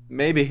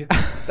 Maybe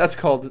that's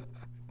called.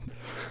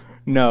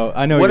 No,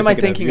 I know. What you're am I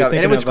thinking You're of?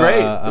 And it was of, great.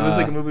 It was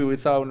like a movie we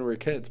saw when we were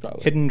kids,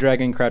 probably. Hidden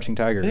Dragon, Crouching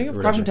Tiger. I think of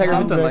or Crouching whatever.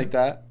 Tiger. Something Good. like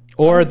that.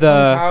 Or Kung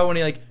the Pao when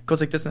he like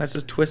goes like this and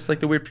just twists like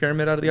the weird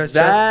pyramid out of the guy's chest.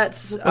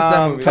 That's What's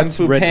that movie? Kung That's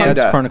Fu Red- Panda.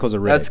 that's Chronicles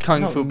of Riddick. That's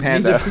Kung No, Fu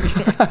neither-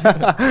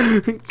 Panda.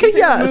 Movies,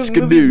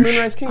 Skadoosh.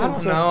 Moonrise Kingdom. I don't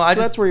so, know. So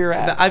that's where you're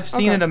at. I've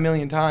seen Okay. it a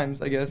million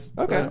times, I guess.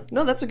 Okay.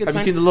 No, that's a good Have you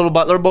sign. seen The Little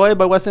Butler Boy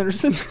by Wes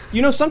Anderson?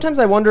 Sometimes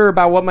I wonder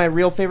about what my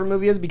real favorite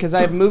movie is because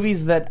I have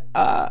movies that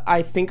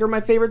I think are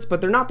my favorites,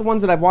 but they're not the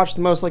ones that I've watched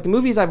the most. Like the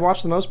movies I've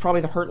watched the most, probably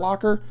The Hurt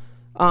Locker,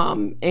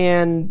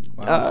 and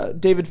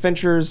David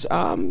Fincher's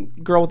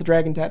Girl with the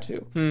Dragon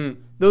Tattoo.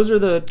 Those are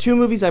the two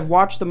movies I've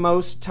watched the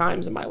most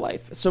times in my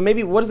life. So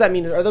maybe, what does that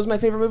mean? Are those my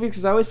favorite movies?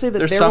 Because I always say that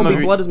There's There some Will of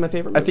Be you- Blood is my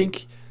favorite movie. I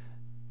think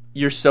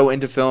you're so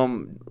into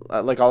film,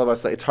 like all of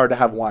us, that it's hard to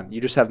have one.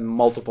 You just have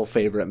multiple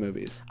favorite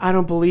movies. I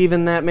don't believe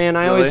in that, man.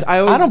 I Really?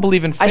 always don't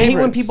believe in I hate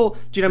when favorites. people,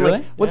 dude. I'm Really?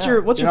 like, what's Yeah.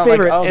 your You're your not like,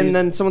 favorite? oh, and these-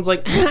 then someone's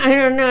like, I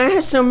don't know. I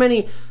have so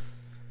many.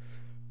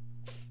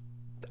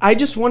 I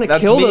just want to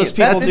That's kill me. those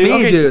people, That's dude. me,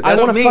 Okay, dude. I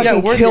That's want to me. fucking Yeah,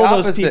 we're the kill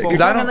those opposite, people. 'cause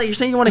I I don't know. You're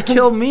saying you want to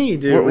kill me,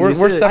 dude. We're, when we're, you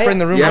we're say it. separating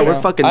the room. Yeah, right we're now.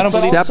 fucking I don't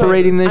believe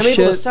separating this I'm able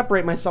shit. to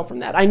separate myself from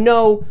that. I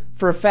know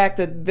for a fact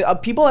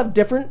that people have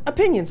different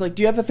opinions. Like,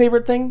 do you have a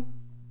favorite thing?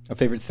 a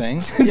favorite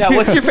thing. Yeah,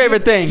 what's your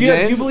favorite thing, Do you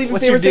James? believe in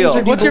What's favorite your things,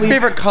 deal? or do you What's your believe-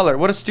 favorite color?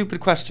 What a stupid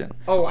question.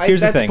 Oh, Here's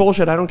the that's thing.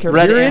 bullshit. I don't care.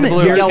 Red You're and in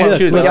blue. You're You yellow. can't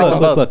choose. Look, I look,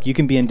 like look, both. you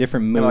can be in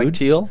different moods. like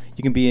teal.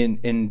 You can be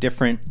in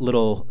different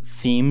little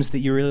themes that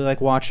you really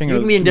like watching. You or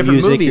can be in different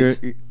music movies.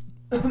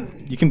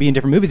 You can be in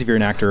different movies if you're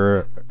an actor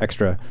or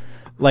extra.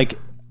 Like,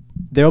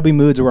 there'll be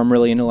moods where I'm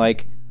really into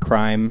like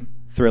crime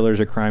thrillers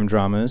or crime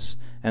dramas,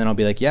 and then I'll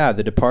be like, yeah,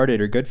 The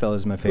Departed or Goodfellas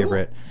is my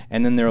favorite.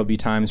 And then there'll be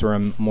times where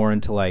I'm more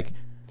into like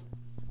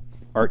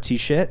artsy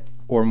shit,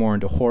 or more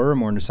into horror,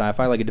 more into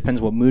sci-fi. Like, it depends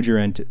what mood you're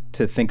in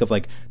to think of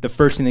like the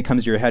first thing that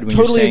comes to your head when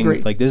Totally you're saying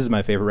agree. like, this is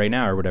my favorite right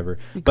now or whatever.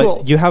 Cool.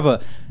 But you have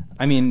a,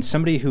 I mean,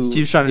 somebody who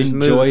Steve's trying to just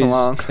move enjoys. us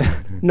along.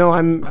 No,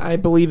 I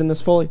believe in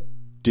this fully.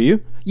 Do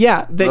you?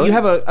 Yeah, that Really? you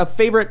have a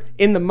favorite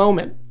in the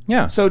moment.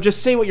 Yeah. So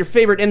just say what your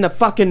favorite in the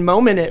fucking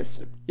moment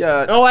is.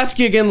 Yeah. I'll ask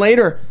you again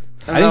later.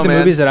 I think the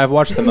movies that I've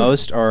watched the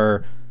most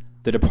are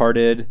The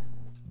Departed,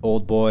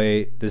 Old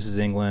Boy, This Is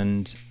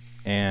England,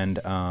 and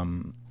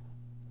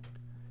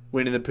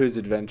Winnie the Pooh's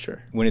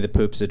Adventure. Winnie the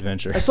Pooh's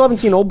Adventure. I still haven't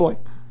seen Old Boy.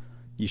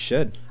 You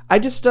should. I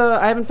just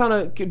I haven't found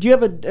a. Do you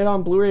have it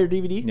on Blu-ray or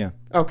DVD? Yeah.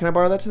 Oh, can I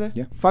borrow that today?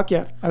 Yeah. Fuck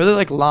yeah. I really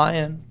like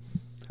Lion.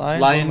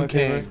 Lion's one of my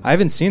King. favorite. I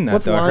haven't seen that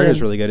What's though. I heard Lion? it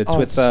was really good. It's Oh,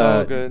 with it's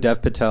so good.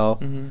 Dev Patel,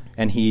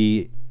 and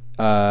he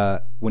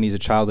when he's a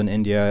child in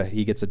India,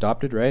 he gets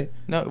adopted, right?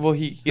 No, well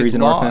he Or gets he's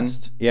an lost.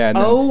 orphan. Yeah, and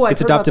then Oh, I've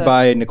gets heard about adopted that.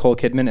 by Nicole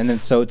Kidman, and then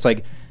so it's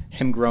like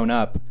him grown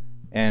up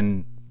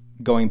and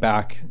going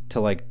back to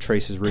like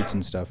trace his roots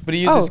and stuff. But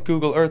he uses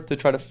Google Earth to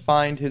try to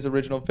find his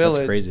original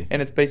village. crazy.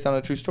 And it's based on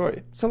a true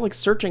story. Sounds like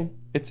searching.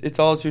 It's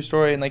all a true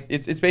story, and like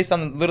it's based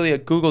on literally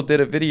Google did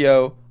a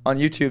video on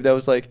YouTube that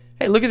was like,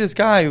 hey, look at this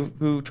guy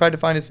who tried to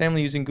find his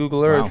family using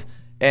Google Earth, Wow.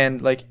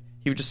 and like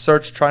he would just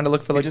search trying to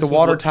look for like Just the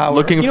water was tower,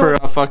 looking for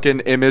a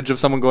fucking image of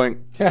someone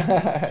going,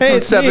 Hey,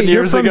 it's 7 me,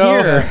 you're years from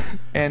ago. here.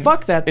 and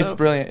Fuck that, It's though.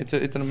 brilliant.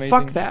 It's an amazing.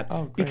 Fuck that.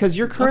 Oh, great. Because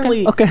you're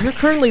currently you're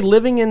currently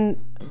living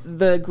in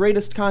the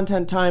greatest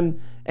content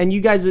time, and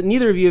you guys,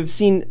 neither of you have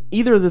seen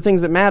either of the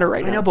things that matter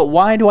right now. I know, but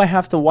why do I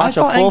have to watch a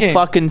saw full Endgame.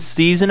 fucking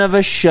season of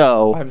a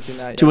show I haven't seen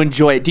that to yet.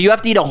 enjoy it? Do you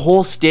have to eat a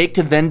whole steak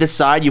to then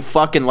decide you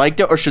fucking liked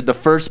it, or should the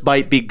first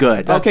bite be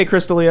good? Okay,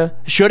 Crystalia,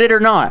 Should it or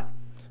not?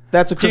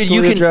 that's a Dude,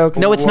 Crystalia joke.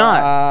 No, it's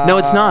not. No,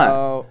 it's not.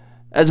 Wow.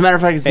 As a matter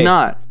of fact, it's Hey,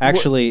 not.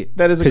 Actually,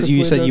 That is a because you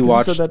Crystalia said joke, you 'cause you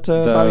watched said that to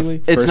Bobby Lee.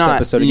 the It's first not.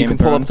 episode of You Game can of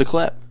pull Thrones. up the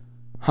clip.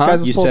 Huh? Guys,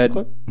 let's You pull up the said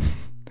clip.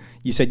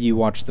 you said you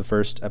watched the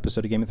first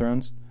episode of Game of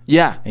Thrones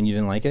Yeah. and you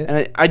didn't like it. And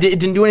it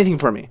didn't do anything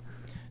for me.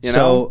 You know?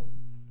 So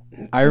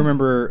I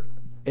remember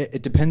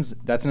it depends.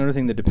 That's another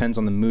thing that depends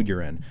on the mood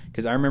you're in.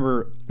 Because I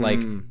remember like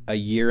a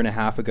year and a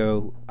half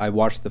ago, I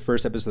watched the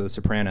first episode of The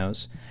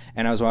Sopranos,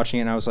 and I was watching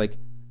it and I was like,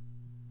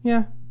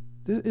 yeah,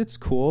 it's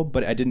cool,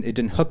 but it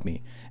didn't hook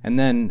me. And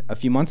then a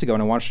few months ago,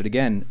 when I watched it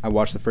again, I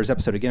watched the first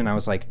episode again, and I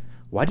was like,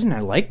 why didn't I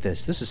like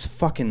this? This is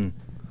fucking.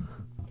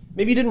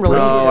 Maybe you didn't relate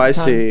to it at Oh, the I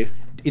time. see.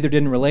 Either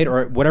didn't relate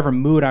or whatever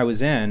mood I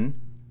was in.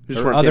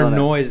 Just Or weren't other feeling it.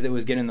 noise that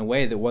was getting in the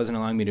way that wasn't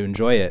allowing me to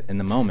enjoy it in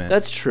the moment.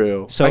 That's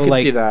true. so I can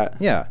like, see that.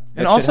 Yeah,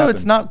 And that also, shit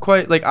it's happens. not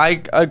quite like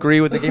I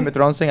agree with the Game of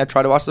Thrones thing. I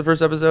tried to watch the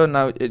first episode,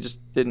 and it just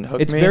didn't hook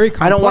It's me. very.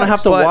 Complex. I don't want to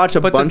have to But- watch a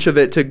but bunch of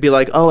it to be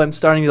like, oh, I'm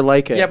starting to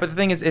like it. Yeah, but the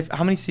thing is,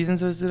 how many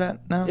seasons is it at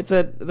now? It's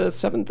at the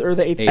 7th or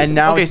the 8th And season. and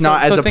now Okay, it's so-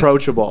 not so as think-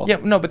 approachable. Yeah,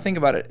 no, but think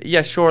about it.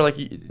 Yeah, sure. Like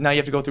now you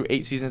have to go through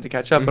 8 seasons to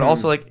catch up, but Mm-hmm.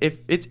 also like if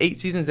it's 8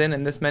 seasons in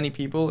and this many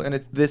people and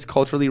it's this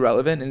culturally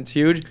relevant and it's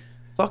huge,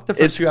 fuck the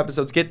first It's- 2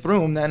 episodes. Get through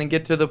them then and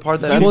get to the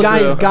part that That's you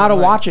guys true. gotta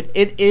watch it.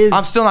 It is.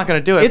 I'm still not gonna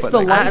do it. It's but, the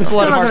like, life. I'm It's still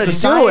part not of our gonna do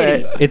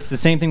society. it. It's the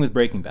same thing with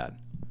Breaking Bad.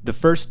 The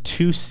first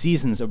 2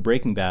 seasons of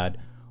Breaking Bad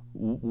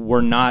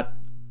were not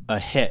a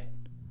hit.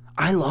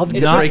 I love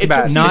It not, took- Breaking it Bad.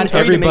 took season Not 3 to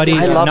make everybody. it.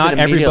 I loved Not it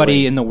everybody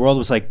immediately. in the world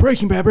was like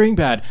Breaking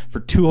Bad for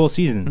 2 whole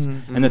seasons,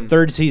 and the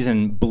 3rd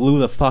season blew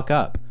the fuck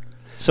up.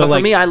 So But like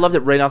for me, I loved it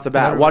right off the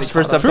bat. everybody Watched the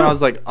first caught up. episode, I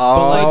was like,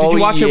 oh, Like, did you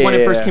watch it when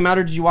it first yeah. came out,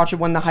 or did you watch it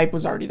when the hype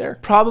was already there?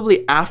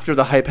 Probably after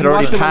the hype had You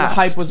already watched it when the passed.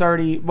 hype was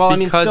already. Well, I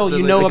mean, Because still, the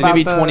you know legacy- about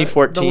maybe the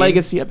 2014. the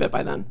legacy of it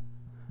by then.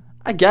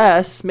 I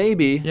guess,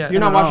 maybe. Yeah, You're I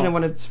not don't watching know. it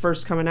when it's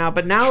first coming out,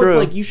 but now it's True.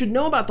 like you should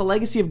know about the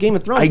legacy of Game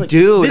of Thrones. I Like,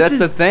 do, this that's is-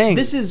 the thing.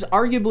 This is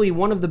arguably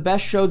one of the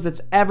best shows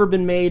that's ever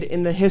been made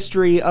in the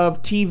history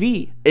of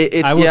TV.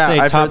 It's, I will yeah, say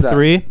I've top heard that.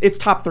 3 It's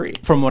top 3.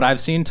 from what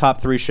I've seen.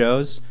 Top 3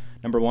 shows: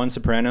 number 1,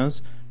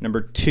 Sopranos; number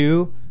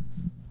 2,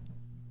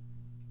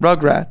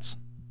 Rugrats.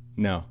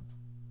 no.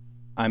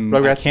 I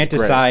Rugrats can't is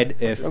great. decide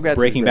if Rugrats is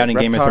Breaking great. Bad and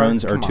Game of Reptar,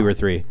 Thrones are come 2 on. or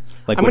 3.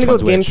 Like I'm which gonna go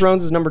one's with Game of which.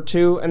 Thrones is number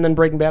 2, and then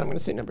Breaking Bad I'm gonna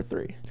say number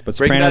 3. But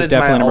Breaking Bad Sopranos is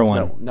definitely my number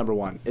ultimate 1. number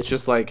 1. It's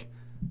just like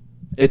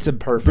It's a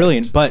perfect.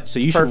 brilliant. But so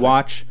you should perfect.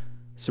 watch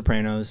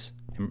Sopranos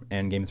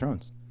and Game of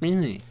Thrones.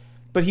 really.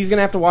 But he's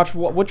gonna have to watch.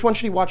 Which one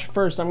should he watch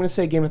first? I'm gonna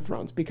say Game of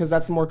Thrones because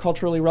that's the more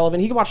culturally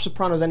relevant. He can watch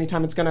Sopranos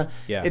anytime. It's gonna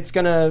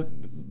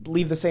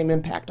leave the same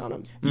impact on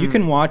him. You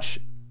can watch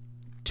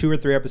 2 or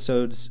 3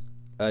 episodes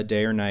a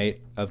day or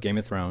night of Game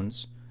of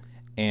Thrones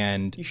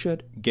and You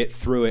should. get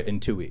through it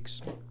in 2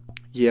 weeks.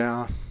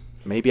 Yeah,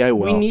 maybe I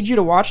will. We need you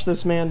to watch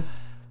this, man.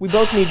 We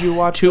both need you to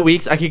watch 2 this.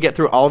 weeks. I could get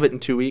through all of it in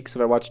 2 weeks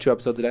if I watch 2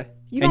 episodes a day.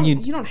 You And don't. you-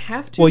 You don't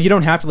have to. Well, you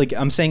don't have to. Like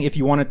I'm saying, if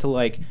you wanted to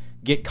like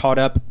get caught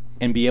up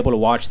and be able to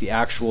watch the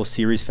actual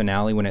series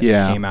finale when it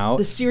Yeah. came out.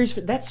 the series.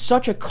 That's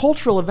such a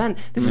cultural event.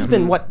 This has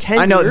been what 10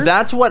 I know years?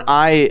 that's what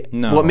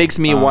No, what makes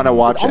me want to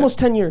watch it. almost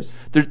 10 years.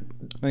 There-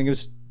 I think it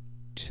was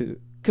 2.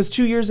 Because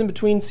 2 years in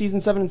between season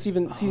 7 and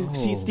Stephen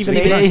Stephen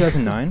 8.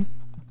 2009.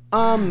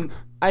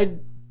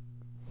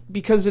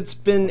 Because it's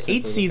been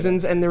 8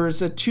 seasons and there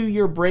was a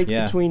 2-year break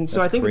Yeah, between. So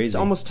that's I think it's crazy.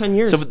 almost 10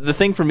 years. So the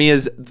thing for me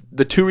is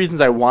the 2 reasons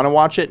I want to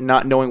watch it,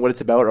 not knowing what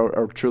it's about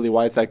or truly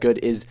why it's that good,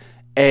 is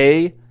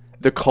A,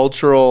 the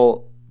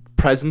cultural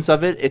presence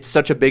of it. It's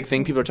such a big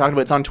thing people are talking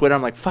about. It's on Twitter.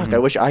 I'm like, fuck, I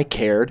wish I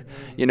cared,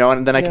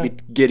 and then I could Yeah. be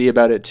giddy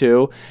about it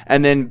too.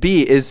 And then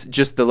B is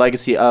just the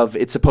legacy of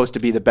it's supposed to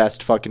be the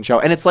best fucking show.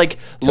 And it's like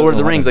Lord of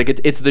the Rings. Like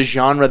it's the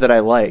genre that I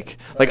like.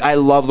 Like I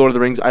love Lord of the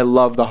Rings. I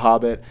love The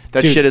Hobbit.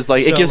 That Dude, shit is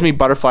like, it so- gives me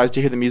butterflies to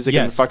hear the music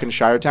in Yes. fucking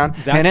Shiretown.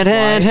 That's why-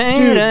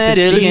 Dude, to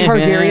see the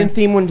Targaryen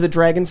theme when the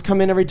dragons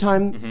come in every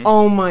time.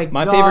 Oh my,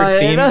 My god! favorite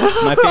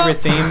theme. My favorite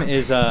theme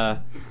is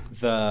the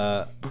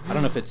I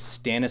don't know if it's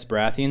Stannis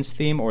Baratheon's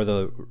theme or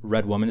the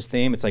Red Woman's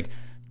theme. It's like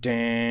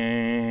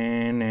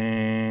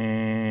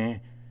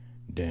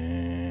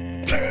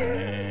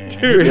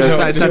Dude,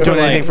 it's not doing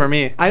anything like- for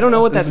me. I don't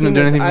know what that This isn't theme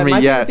doing is. anything for me My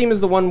favorite yet. theme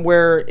is the one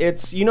where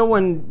it's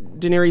when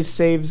Daenerys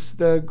saves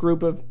the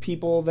group of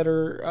people that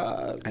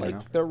are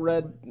like the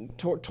Red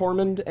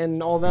Tormund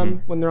and all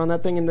them when they're on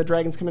that thing and the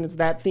dragons come in. It's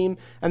that theme,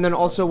 and then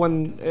also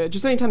when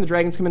just anytime the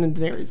dragons come in and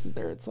Daenerys is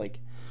there, it's like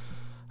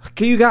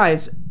Okay, you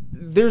guys,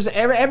 there's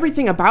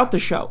everything about the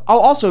show. Oh,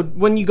 also,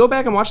 when you go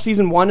back and watch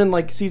season 1 and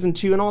like season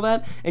 2 and all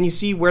that, and you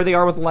see where they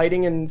are with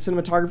lighting and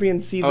cinematography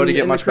and season to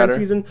get in much the current better?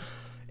 season,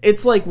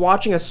 it's like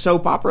watching a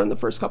soap opera in the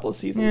first couple of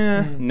seasons.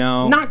 Yeah,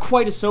 no. Not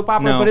quite a soap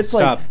opera, No, but it's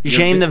stop. like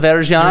Jane the You're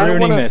Virgin. ruining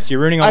wanna- this.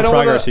 You're ruining all I the don't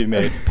wanna- progress you've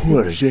made.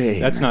 Poor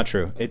Jane. That's not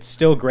true. It's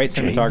still great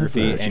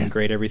cinematography and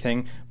great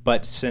everything,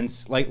 but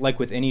since like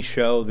with any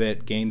show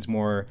that gains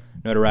more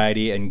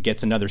notoriety and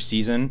gets another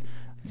season,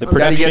 the Daddy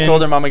production, gets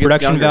older, Mama gets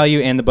production younger. value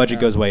and the budget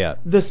goes way up.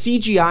 the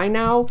CGI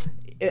now.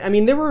 I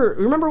mean,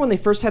 remember when they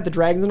first had the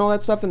dragons and all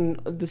that stuff, and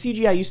the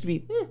CGI used to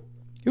be,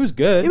 It was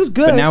good. It was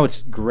good. but now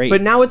it's great.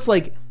 but now it's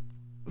like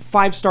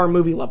 5-star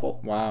movie level.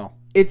 Wow.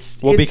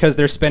 It's because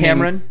they're spending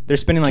Cameron?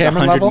 like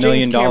Cameron $100 level?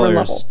 million James Cameron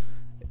level.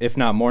 if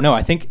not more. No,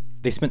 I think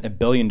they spent $1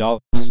 billion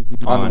on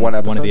one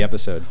of episode? the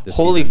episodes. This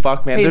Holy season.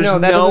 fuck, man. Hey, There's no,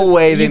 that no doesn't-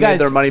 way you they guys, made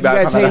their money back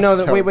You guys, on hey, that no,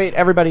 episode. wait,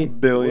 everybody.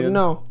 Billion?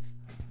 No,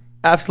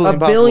 Absolutely $1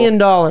 impossible.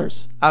 billion.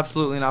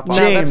 Absolutely not No,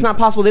 possible. that's not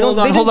possible. They Hold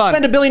don't. on, They hold didn't on.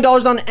 spend $1 billion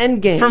on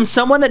Endgame. From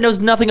someone that knows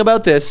nothing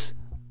about this.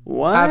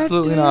 What?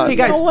 Absolutely dude? not. Hey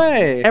guys, No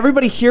way.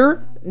 everybody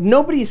here,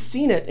 nobody's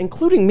seen it,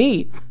 including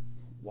me.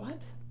 What?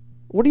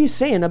 What are you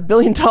saying? $1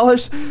 billion,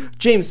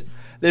 James?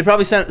 They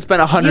probably spent The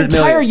 100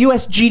 entire million.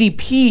 U.S.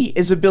 GDP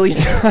is $1 billion.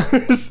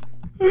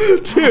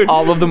 Dude,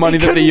 All of the money it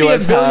that the couldn't be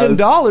U.S. $1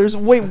 billion. has.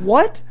 Wait,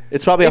 what?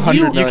 It's probably If 100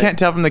 you- million. You can't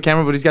tell from the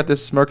camera, but he's got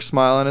this smirk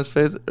smile on his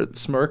face.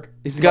 Smirk.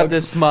 He's got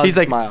this smug He's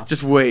like, smile.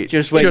 just wait.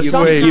 Just wait, Just you,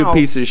 somehow- you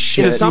piece of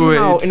shit. Just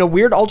somehow, wait. in a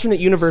weird alternate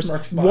universe,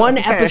 Smirk smile. one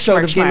Okay, episode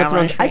smirk of Game of smile on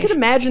Thrones, his I could face.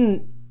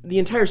 imagine the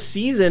entire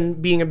season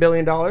being $1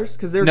 billion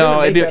because they're No,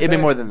 gonna make it'd be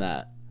that more back. than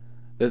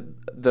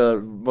that. The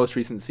most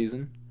recent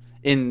season,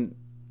 in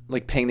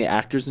like paying the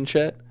actors and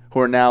shit, who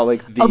are now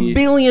like the $1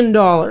 billion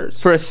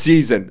for a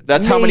season.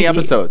 That's how many Maybe.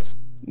 episodes?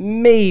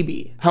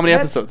 Maybe. How many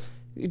That's- episodes?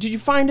 Did you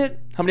find it?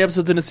 How many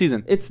episodes in a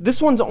season?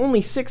 This one's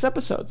only 6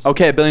 episodes.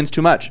 Okay, $1 billion's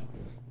too much.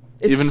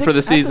 It's even 6 for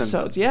the season.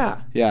 Episodes,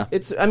 yeah. Yeah.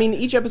 It's. I mean,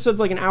 each episode's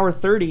like an hour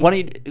 30. Why don't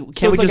you, can't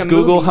it's we like just a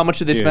Google movie. how much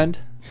did they Dude. spend?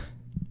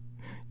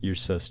 You're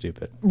so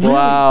stupid.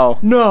 Wow.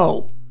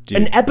 No. Dude,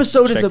 An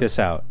episode check is a. this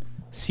out.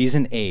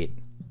 Season 8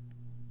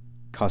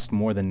 cost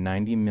more than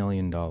 $90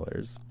 million.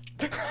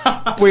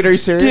 Wait, are you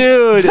serious?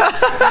 Dude.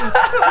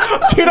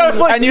 Dude, I was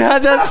like, And you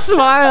had that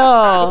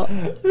smile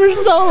for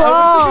so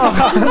long.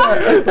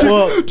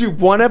 Well, dude,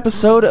 one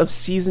episode of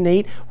season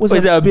 8 was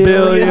Was $1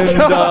 billion. dude,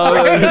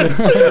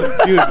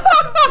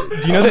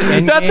 do you know that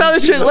Endgame? That's how the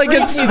shit like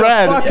gets Freak me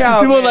the spread. fuck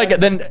out, People are man. like,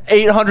 then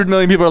 800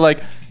 million people are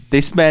like, they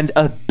spend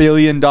 $1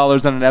 billion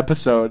on an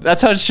episode.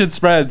 That's how shit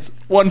spreads.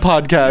 One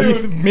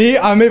podcast. Me,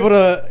 I'm able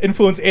to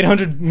influence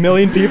 800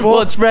 million people.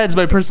 Well, it spreads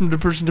by person to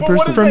person to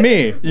person. for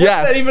me. What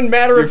Yes. does that even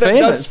matter You're if that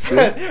does famous,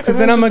 spread? Because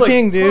then I'm a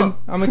king, dude.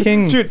 I'm a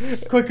king.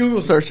 Dude, quick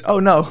Google search. Oh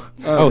no.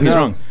 Oh, he's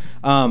no.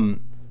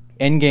 wrong.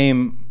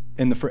 Endgame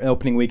in the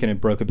opening weekend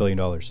it broke $1 billion.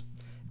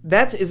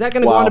 Is that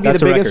going to go Wow, on to be That's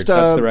the the biggest?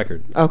 record. That's the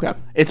record. Okay.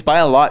 It's by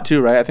a lot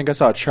too, right? I think I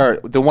saw a chart.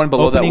 The one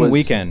below Opening that was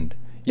weekend.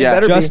 Yeah,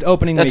 better Just be.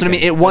 opening that's weekend. what I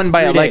mean. It won That's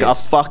by 3 like a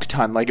days. fuck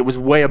ton. Like it was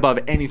way above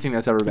anything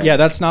that's ever been. Yeah,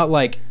 that's not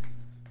like,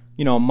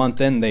 a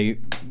month in they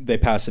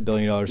passed $1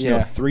 billion. No,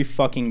 Yeah. 3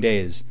 fucking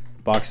days.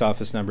 Box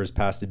office numbers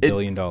passed $1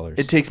 billion.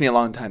 It takes me a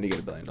long time to get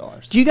 $1 billion.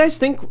 Do you guys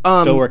think?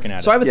 Still working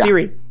at So it. I have a Yeah.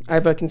 theory. I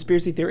have a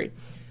conspiracy theory.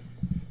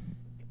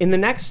 In the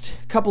next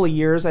couple of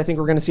years, I think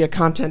we're going to see a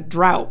content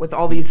drought with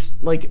all these.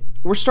 Like,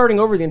 we're starting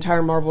over the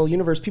entire Marvel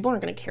universe. People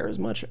aren't going to care as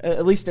much,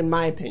 at least in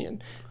my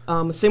opinion.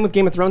 Same with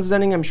Game of Thrones is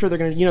ending. I'm sure they're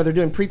going to, they're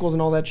doing prequels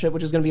and all that shit,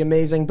 which is going to be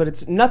amazing.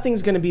 But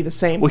nothing's going to be the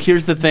same. Well,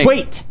 here's the thing.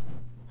 Wait.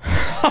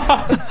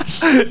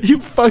 you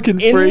fucking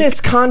In freak.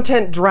 this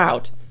content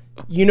drought,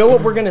 you know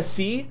what we're going to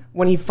see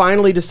when he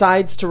finally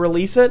decides to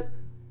release it?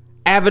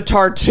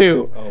 Avatar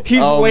 2.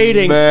 He's Oh,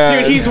 waiting.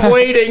 man. Dude, he's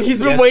waiting. He's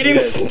been Yes, waiting he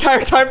this is. entire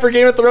time for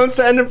Game of Thrones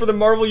to end and for the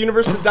Marvel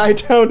Universe to die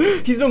down.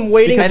 He's been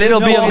waiting. and for it'll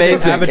so be long.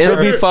 amazing. Avatar-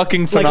 It'll be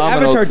fucking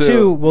phenomenal Avatar too.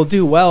 2 will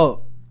do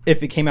well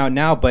if it came out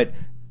now, but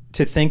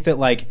to think that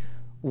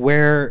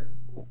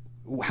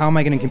how am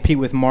I going to compete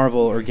with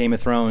Marvel or Game of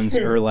Thrones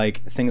or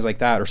like things like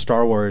that or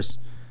Star Wars?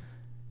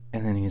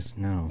 And then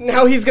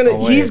Now he's gonna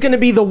wait. he's gonna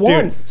be the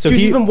one. Dude, so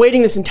he's he- been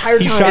waiting this entire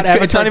he time. shot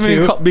It's not Avatar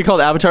even 2. be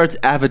called Avatar. It's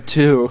Ava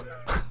 2.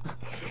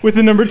 with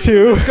the number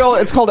 2.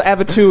 It's called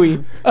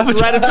Avatui. It's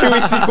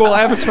Ratatouille sequel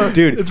Avatar.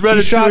 Dude, It's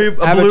he shot Ratatouille,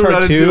 a blue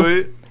Avatar 2.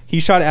 Ratatouille. He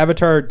shot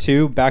Avatar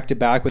 2 back to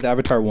back with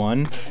Avatar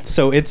 1.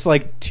 So it's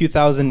like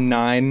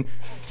 2009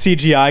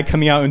 CGI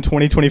coming out in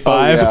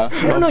 2025. Oh,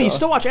 yeah. No, you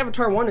still watch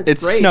Avatar 1. It's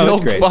It's great. still No,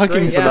 it's great. fucking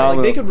Great. Yeah,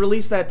 phenomenal. like they could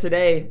release that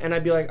today, and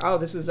I'd be like, "Oh,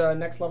 this is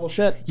next level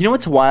shit." You know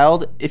what's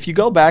wild? If you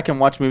go back and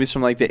watch movies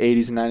from like the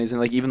 80s and 90s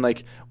and like even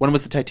like when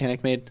was the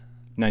Titanic made?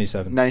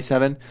 97.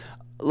 97.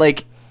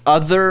 Like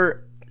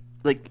other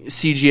like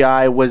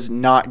CGI was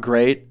not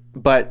great,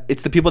 but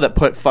it's the people that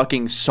put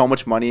fucking so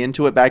much money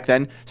into it back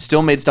then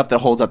still made stuff that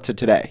holds up to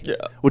today. Yeah.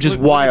 Which is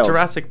Look at wild.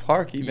 Jurassic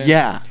Park, even.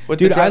 Yeah. With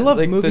Dude, the I love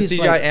the movies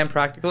CGI like- and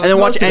practical. And then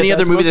watch Most of it any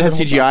other does. movie that Most has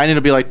of it holds CGI and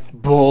it'll be like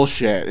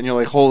bullshit, and you're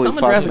like, holy Some of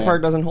fuck, Jurassic man.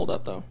 Park doesn't hold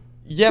up though.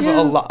 Yeah, but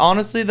a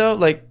honestly though,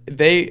 like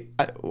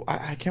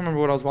I can't remember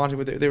what I was watching,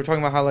 but they were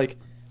talking about how like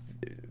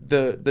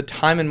the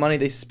time and money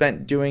they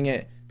spent doing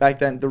it back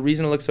then, the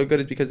reason it looks so good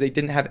is because they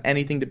didn't have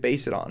anything to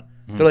base it on.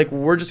 They're like,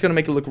 we're just gonna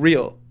make it look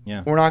real.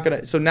 Yeah. We're not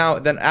gonna. So now,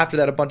 then after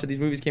that, a bunch of these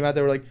movies came out.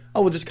 They were like,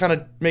 oh, we'll just kind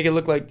of make it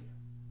look like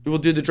we'll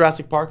do the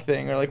Jurassic Park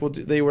thing, or like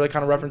they were like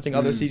kind of referencing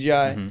other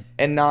CGI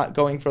and not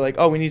going for like,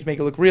 oh, we need to make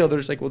it look real. They're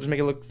just like, we'll just make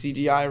it look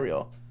CGI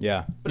real.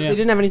 Yeah. But if they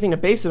didn't have anything to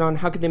base it on,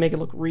 how could they make it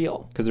look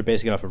real? Because they're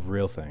basing it off of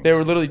real things. They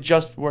were literally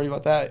just worried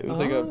about that. It was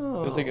the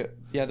way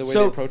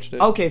they approached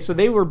it. Okay, so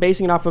they were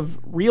basing it off of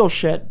real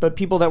shit, but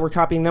people that were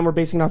copying them were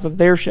basing it off of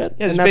their shit.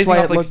 Yeah, and it's that's basing why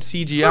off it like looked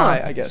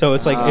CGI, I guess. So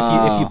it's like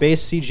if you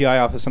base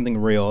CGI off of something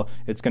real,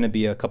 it's going to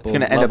be a couple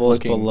gonna end up levels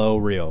looking- below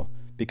real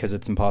because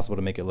it's impossible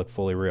to make it look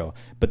fully real.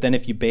 But then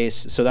if you base,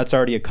 so that's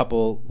already a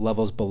couple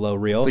levels below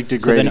real. It's like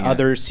so then degrading it.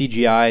 other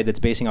CGI that's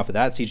basing off of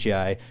that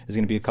CGI is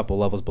going to be a couple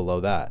levels below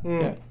that.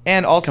 Yeah.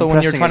 And also, when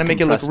you're Compressing trying to a make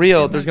it look compressed real,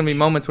 image. there's going to be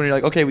moments when you're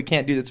like, okay, we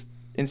can't do this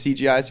in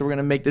CGI, so we're going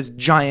to make this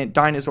giant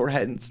dinosaur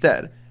head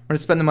instead. We're going to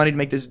spend the money to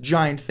make this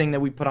giant thing that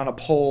we put on a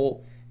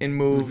pole and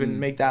move and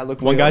make that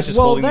look One real. guy's just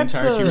holding the that's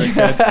entire the- T-Rex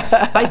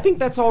head. I think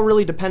that's all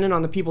really dependent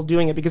on the people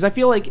doing it, because I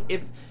feel like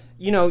if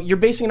you're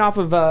basing it off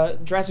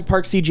of Jurassic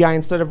Park CGI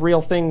instead of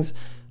real things,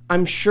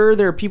 I'm sure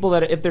there are people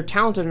that if they're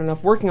talented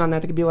enough working on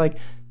that, they could be like,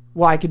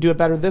 well, I could do it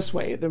better this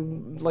way.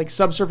 Like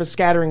subsurface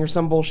scattering or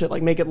some bullshit,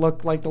 like make it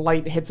look like the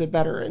light hits it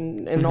better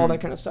and all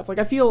that kind of stuff. Like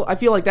I feel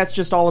like that's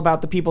just all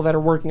about the people that are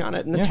working on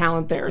it and the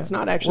talent there. It's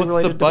not actually What's the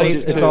related budget,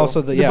 to It's base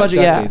also the budget,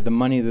 exactly the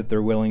money that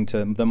they're willing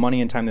to, the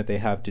money and time that they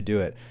have to do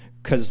it.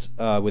 Because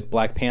with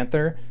Black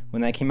Panther,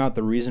 when that came out,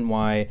 the reason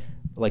why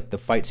like the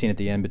fight scene at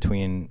the end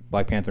between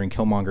Black Panther and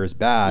Killmonger is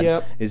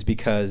bad is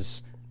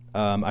because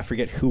I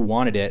forget who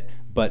wanted it,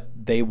 but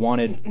they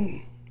wanted.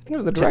 I think it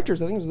was the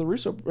directors. I think it was the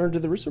Russo. Or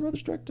did the Russo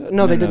brothers direct it?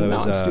 No, they didn't. No,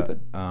 I'm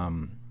stupid.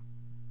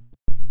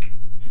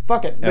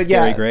 Fuck it. But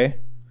Gary Gray.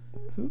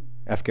 Who?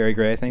 F. Gary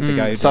Gray, I think the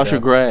guy. Who Sasha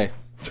did, Grey.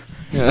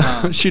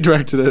 Yeah, she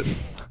directed it.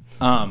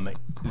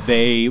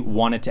 They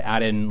wanted to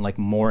add in like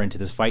more into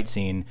this fight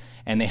scene,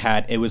 and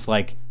it was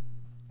like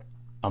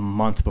a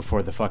month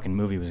before the fucking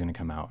movie was going to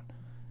come out.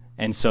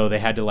 And so they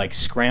had to like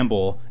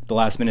scramble at the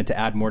last minute to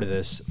add more to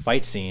this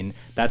fight scene.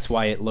 That's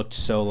why it looked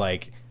so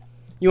like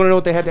You want to know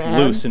what they had to add?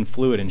 loose and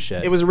fluid and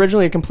shit. It was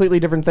originally a completely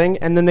different thing,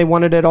 and then they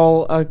wanted it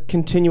all a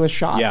continuous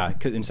shot. Yeah,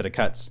 instead of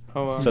cuts.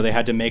 Oh, wow. So they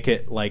had to make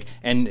it like,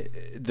 and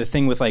the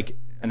thing with like,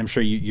 and I'm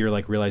sure you're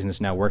like realizing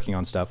this now working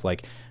on stuff,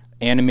 like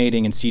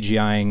animating and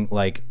CGIing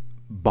like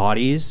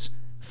bodies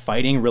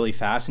fighting really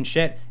fast and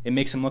shit, it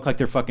makes them look like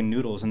they're fucking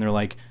noodles and they're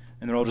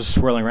all just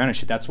swirling around and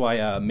shit. That's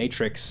why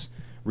Matrix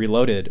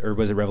Reloaded, or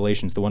was it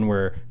Revelations, the one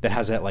that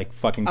has that like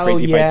fucking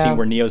crazy fight scene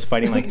where Neo's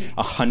fighting like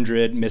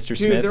 100 Mr.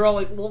 Smiths. They're all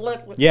like,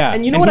 yeah,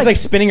 and you know what? He's like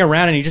spinning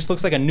around and he just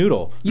looks like a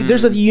noodle. You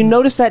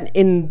notice that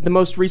in the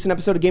most recent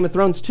episode of Game of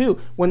Thrones too,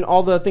 when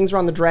all the things are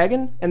on the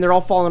dragon and they're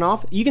all falling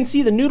off. You can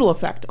see the noodle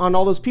effect on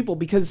all those people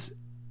because.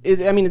 It's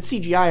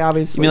CGI,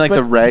 obviously. You mean like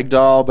the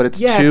ragdoll, but it's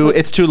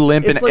too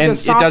limp it's and, like and a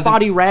soft it doesn't.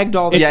 body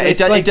ragdoll.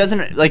 It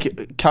doesn't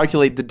like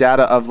calculate the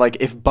data of like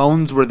if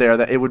bones were there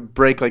that it would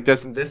break like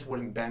this and this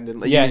wouldn't bend.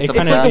 And, like, Yeah, stuff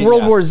It's that. like the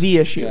World War Z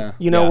issue,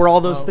 Yeah. where all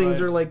those things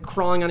right. are like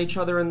crawling on each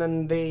other and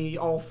then they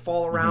all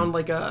fall around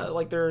like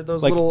they're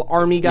those little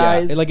army Yeah,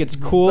 guys. like it's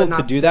cool but to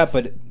not do that,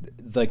 stiff.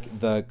 but like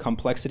the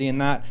complexity in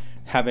that,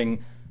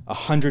 having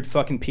 100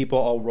 fucking people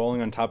all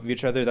rolling on top of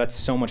each other, that's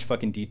so much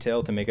fucking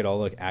detail to make it all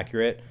look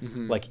accurate.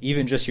 Like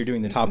even just you're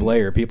doing the top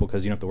layer of people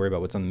because you don't have to worry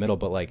about what's in the middle,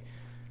 but like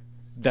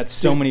that's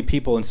so many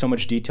people and so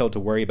much detail to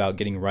worry about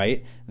getting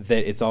right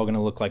that it's all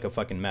gonna look like a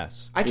fucking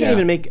mess. I can't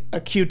even make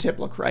a Q-tip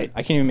look right.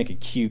 I can't even make a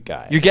cute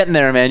guy. You're getting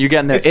there, man. You're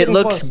getting there. It's It getting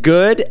looks close.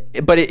 good,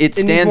 but it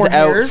stands more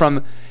out hairs?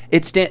 from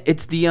it's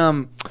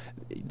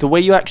the way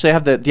you actually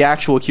have the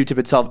actual Q-tip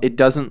itself. It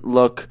doesn't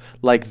look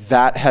like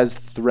that has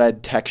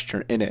thread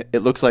texture in it. It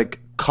looks like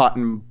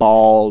cotton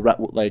ball,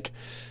 like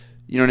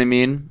you know what I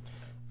mean.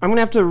 I'm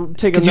gonna have to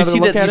take Because another you see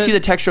look the at you it. see the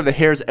texture of the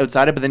hairs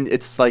outside it, but then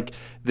it's like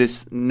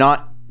this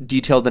not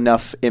detailed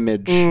enough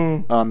image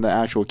on the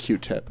actual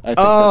Q-tip. I think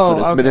that's what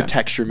it is. okay. The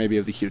texture maybe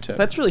of the Q-tip.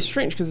 That's really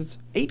strange because it's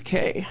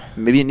 8K,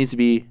 Maybe it needs to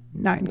be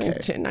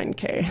 9K.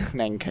 9K.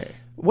 9K.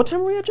 What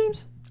time are we at,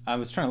 James? I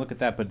was trying to look at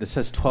that, but this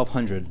says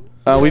 1200.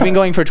 We've been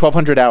going for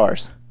 1,200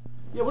 hours.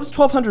 Yeah, what does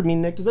 1200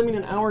 mean, Nick? Does that mean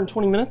an hour and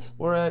 20 minutes?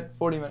 We're at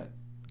 40 minutes.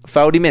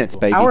 40 minutes,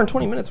 baby. Hour and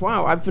 20 minutes.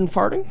 Wow, I've been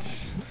farting.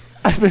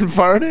 I've been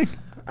farting.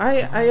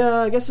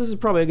 I guess this is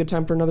probably a good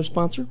time for another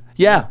sponsor.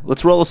 Yeah,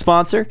 let's roll a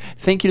sponsor.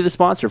 Thank you to the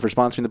sponsor for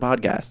sponsoring the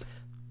podcast.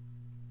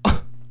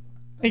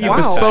 Thank you, Wow,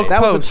 Bespoke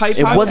that was a Post. tight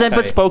It podcast. wasn't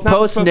Bespoke It's not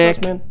Post, Bespoke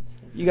Nick. man.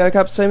 You gotta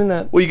stop saying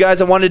that. Well, you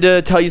guys, I wanted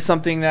to tell you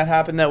something that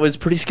happened that was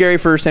pretty scary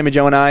for Sammy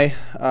Joe and I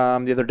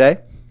the other day.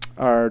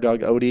 Our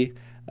dog Odie,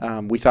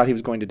 we thought he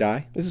was going to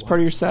die. This is part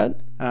of your set.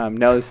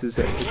 No, this is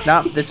it's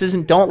not. This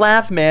isn't. Don't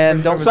laugh,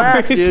 man. Don't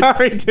laugh, dude.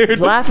 Sorry, dude.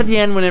 Laugh at the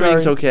end when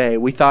everything's Sorry. okay.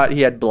 We thought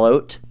he had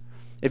bloat.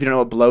 If you don't know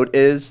what bloat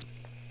is,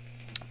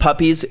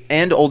 puppies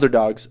and older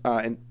dogs,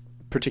 and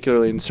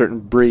particularly in certain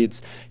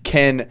breeds,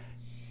 can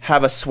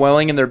have a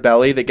swelling in their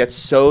belly that gets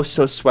so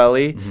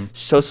swelly,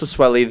 so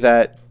swelly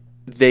that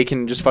they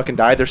can just fucking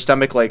die. Their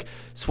stomach like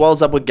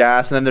swells up with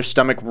gas, and then their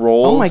stomach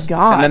rolls. Oh my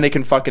God. And then they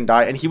can fucking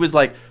die. And he was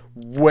like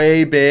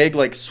way big,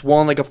 like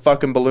swollen like a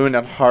fucking balloon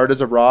and hard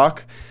as a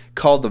rock.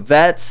 Called the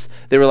vets.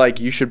 They were like,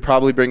 you should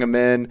probably bring him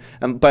in.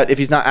 But if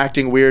he's not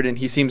acting weird and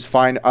he seems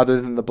fine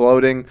other than the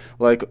bloating,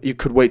 like you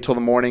could wait till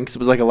the morning because it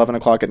was like 11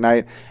 o'clock at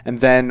night.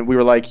 And then we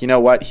were like, you know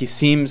what? He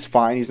seems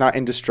fine. He's not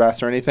in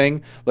distress or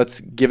anything.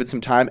 Let's give it some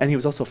time. And he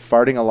was also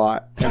farting a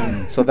lot.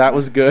 So that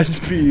was good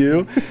for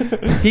you.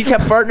 He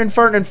kept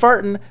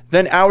farting.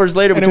 Then hours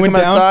later, we took him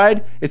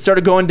outside. It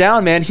started going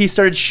down, man. He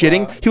started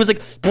shitting. He was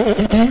like,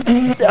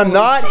 I'm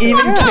not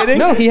even kidding.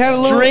 No, he had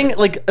a string,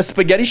 like a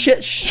spaghetti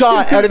shit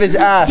shot out of his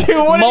ass. Dude,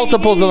 what did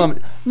Multiples he of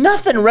them.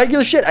 Nothing.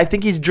 Regular shit. I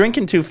think he's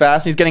drinking too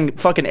fast. And he's getting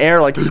fucking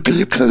air like. You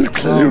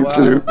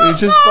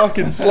just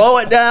fucking slow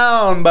it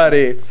down,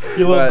 buddy.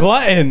 You little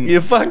glutton. You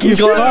fucking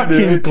glutton.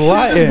 Dude.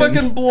 glutton.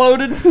 Fucking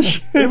bloated.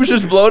 It was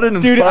just bloated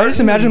and Dude, I farting. just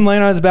imagine him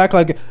laying on his back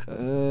like.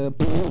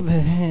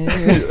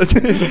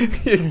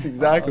 It's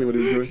exactly what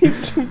he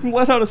was doing.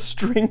 Let out a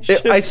string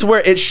shit. I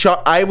swear, it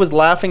shot. I was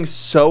laughing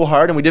so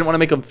hard, and we didn't want to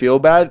make him feel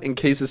bad in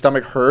case his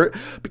stomach hurt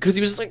because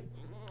he was just like.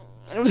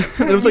 It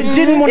was like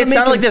didn't want to it make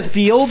sounded him like this.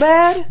 feel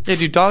bad. Yeah,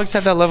 do dogs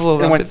have that level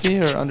of It went- empathy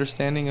or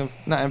understanding of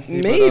not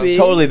empathy? Maybe.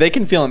 Totally, they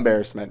can feel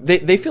embarrassment.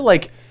 They feel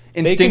like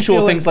instinctual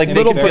feel things like like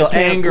they can feel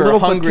embarrassment. anger, Littlefoot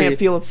hungry, can't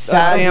feel a damn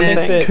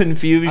sadness, thing.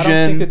 confusion. I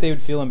don't think that they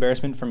would feel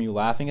embarrassment from you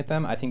laughing at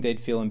them. I think they'd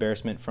feel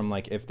embarrassment from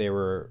like if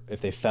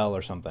they fell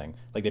or something.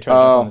 Like they tried to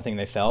jump on the thing, and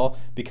they fell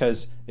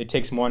because it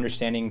takes more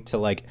understanding to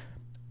like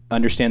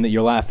understand that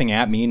you're laughing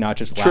at me, not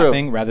just True.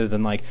 laughing, rather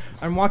than like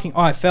I'm walking. Oh,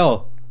 I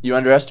fell. You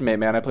underestimate,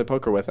 man. I play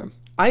poker with him.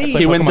 He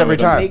Pokemon wins every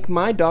with him. time. Make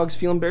my dogs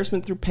feel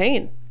embarrassment through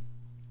pain.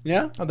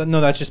 Yeah. Oh,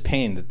 no, that's just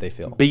pain that they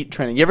feel. Beat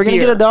training. You ever gonna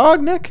Fear. get a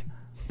dog, Nick?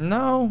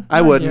 No,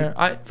 I not wouldn't. here.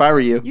 If I were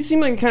you. You seem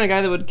like the kind of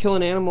guy that would kill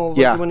an animal.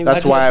 Yeah, when he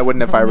that's was why I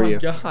wouldn't if I Oh were my you.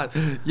 God.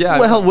 Yeah.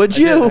 Well, would I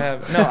did you?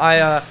 have- No,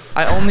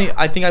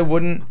 I think I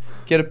wouldn't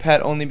get a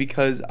pet only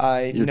because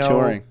I You're know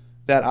touring.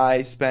 that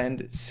I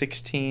spend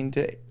 16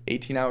 to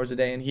 18 hours a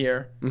day in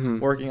here Mm-hmm.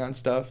 working on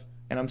stuff,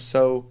 and I'm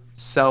so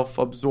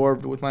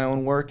self-absorbed with my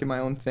own work and my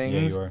own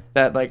things you are.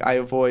 that like I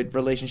avoid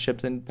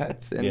relationships and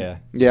pets and Yeah,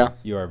 Yeah.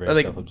 you are or, very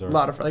like a self-absorbed.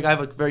 lot of like I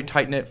have a very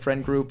tight knit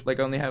friend group. Like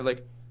I only have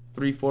like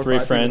 3, 4, Three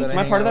 5 friends. people Am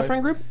I hang part of out that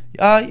friend group?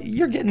 with.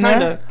 You're getting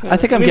Kind there. of. I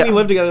think I'm we getting-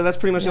 live together. That's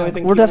pretty much the only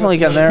thing. We're keeping us definitely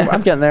getting together. there.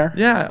 I'm getting there.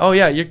 Yeah. Oh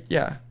yeah.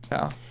 Yeah.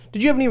 Pal.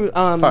 Did you have any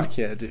Fuck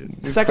yeah,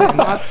 dude. second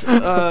thoughts?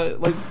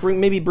 Like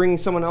bring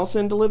someone else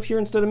in to live here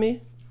instead of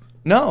me?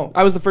 No.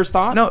 I was the first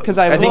thought. No, because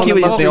I think he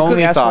was most the recently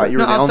only asked for thought. it. You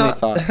were the I'll only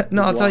tell- thought.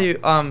 No, as I'll tell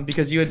well. you,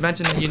 because you had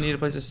mentioned that you needed a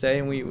place to stay,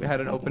 and we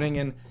had an opening,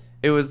 and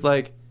it was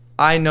like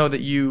I know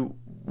that you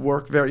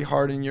work very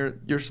hard, and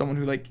you're someone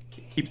who like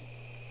keeps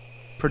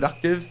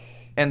productive,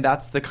 and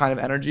that's the kind of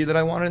energy that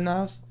I wanted in the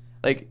house.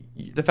 Like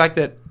the fact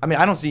that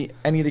I don't see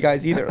any of the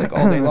guys either, like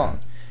all day long,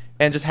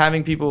 and just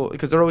having people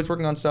because they're always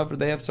working on stuff or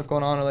they have stuff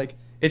going on, or like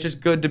it's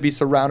just good to be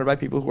surrounded by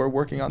people who are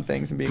working on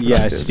things and being Yeah,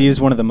 productive. Steve's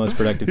one of the most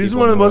productive. He's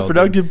people one of in the most world, dude.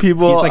 productive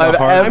people He's like a I've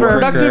hard I'm ever. worker.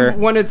 productive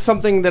when it's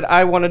something that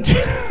I want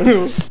to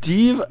do.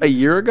 Steve, a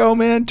year ago,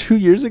 man, 2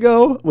 years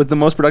ago, was the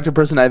most productive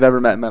person I've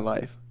ever met in my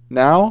life.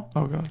 Now,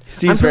 Oh god.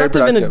 Steve's I'm very productive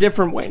productive in a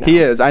different way now. He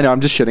is. I know.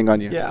 I'm just shitting on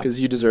you Yeah. because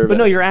you deserve But it.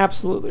 no, you're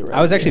absolutely right.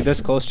 I was actually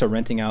this close to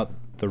renting out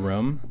the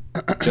room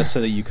just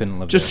so that you couldn't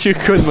live just there. you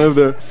couldn't live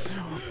there.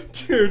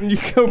 dude, and you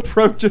go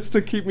broke just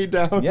to keep me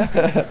down.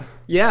 Yeah,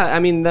 Yeah, I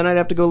mean, then I'd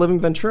have to go live in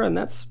Ventura, and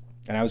that's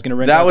and I was gonna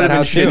rent That out would that have been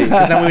house shitty too.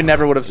 because then we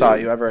never would have saw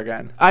you ever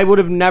again. I would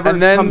have never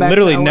And then come back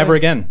Literally to LA. never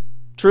again.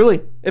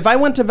 Truly. If I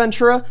went to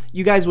Ventura,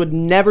 you guys would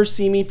never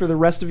see me for the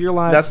rest of your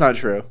lives. That's not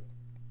true.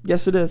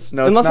 Yes, it is.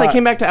 No, it's unless I not.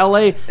 came back to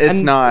LA.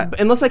 It's not.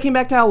 Unless I came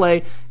back to LA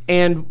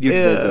and You'd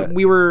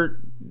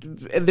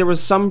visit. there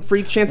was some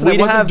freak chance that I We'd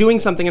wasn't have- doing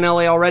something in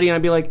LA already, and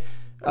I'd be like,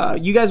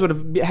 you guys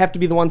would have to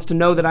be the ones to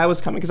know that I was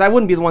coming because I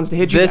wouldn't be the ones to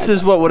hit you. This guys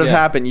is up. what would have Yeah.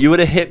 happened. You would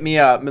have hit me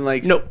up and been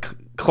like, No.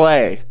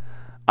 Clay,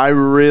 I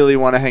really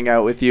want to hang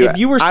out with you. If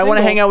you were I want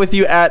to single- hang out with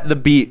you at the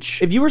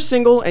beach. If you were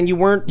single and you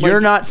weren't, like,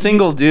 You're not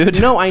single, dude.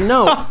 No, I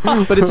know,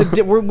 but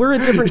it's we're a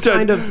different So-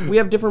 kind of. We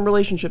have different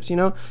relationships, you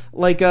know.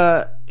 Like,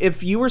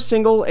 if you were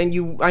single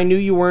and I knew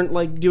you weren't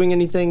like doing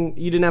anything,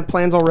 you didn't have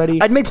plans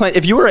already. I'd make plans.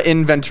 If you were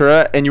in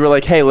Ventura and you were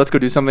like, hey, let's go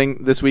do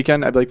something this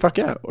weekend, I'd be like, fuck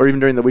yeah. Or even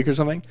during the week or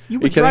something. you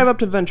Are would kidding? drive up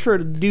to Ventura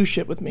to do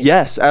shit with me.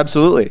 Yes,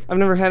 absolutely. I've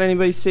never had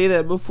anybody say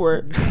that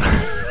before.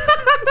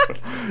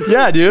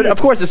 Yeah, dude.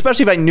 Of course,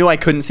 especially if I knew I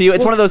couldn't see you.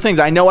 It's one of those things.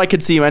 I know I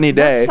could see you any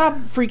day. Let's stop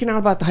freaking out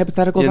about the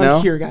hypotheticals. You know?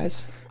 I'm here,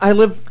 guys. I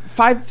live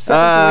 5 seconds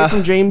away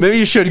from James. Maybe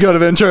you should go to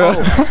Ventura.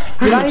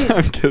 Did I?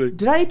 I'm kidding.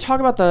 Did I talk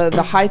about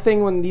the high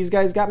thing when these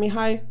guys got me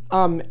high?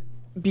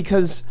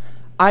 Because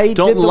I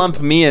Don't did the,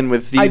 lump me in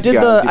with these I did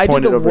guys. the You I did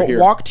pointed the over here.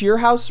 walk to your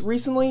house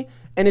recently,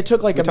 and it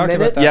took like a talked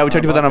minute. about that. Yeah, we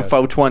talked about that on podcast.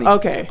 Faux 20.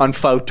 Okay. On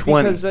Faux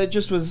 20.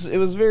 Because it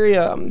was very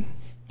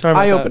Sorry about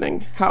eye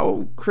opening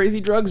how crazy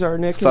drugs are,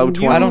 Nick. Faux and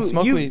 20. I don't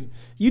smoke weed.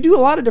 You do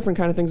a lot of different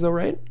kind of things though,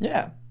 right?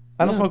 Yeah.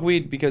 I don't smoke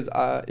weed because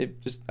I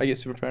get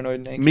super paranoid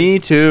and anxious. Me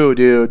too,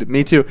 dude.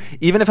 Me too.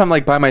 Even if I'm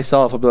like by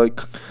myself, I'll be like,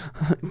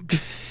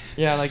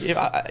 Yeah, like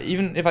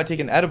even if I take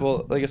an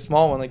edible, like a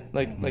small one,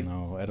 like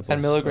No, edibles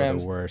 10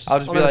 milligrams, are the worst. I'll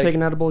just I'm be gonna like, take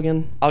an edible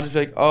again. I'll just be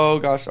like, oh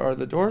gosh, are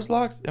the doors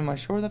locked? Am I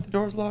sure that the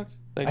door's locked?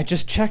 Like, I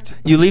just checked.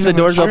 You leave the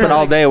doors open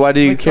all day. Why do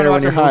you like, care when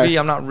watch you're a movie, high?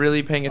 I'm not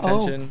really paying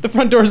attention. The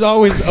front door's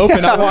always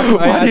open. I walk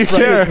by. Why do you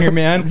care? Here,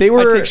 man.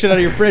 I take shit out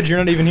of your fridge. You're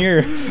not even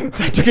here.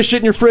 I took a shit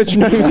in your fridge.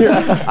 You're not even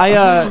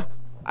here.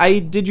 I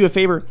did you a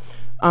favor.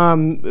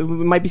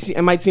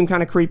 It might seem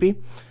kind of creepy.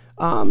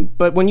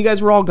 But when you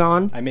guys were all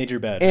gone, I made your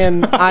bed.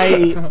 and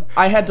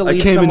I had to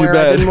leave came in your somewhere. I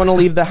bed. didn't want to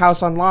leave the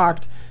house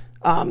unlocked.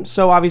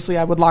 So obviously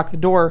I would lock the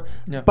door.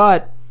 Yeah.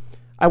 But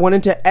I went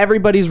into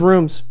everybody's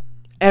rooms,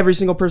 every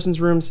single person's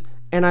rooms,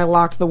 and I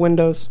locked the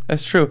windows.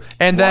 That's true.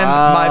 And then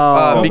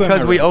Wow.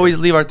 because Open we my always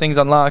leave our things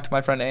unlocked,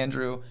 my friend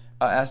Andrew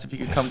asked if he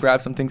could come grab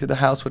some things at the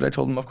house, which I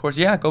told him, of course,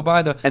 yeah, go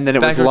by the. And then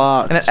it was back door.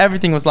 locked. And then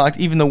everything was locked,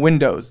 even the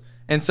windows.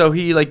 And so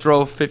he like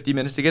drove 50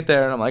 minutes to get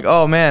there, and I'm like,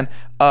 oh man.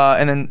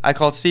 And then I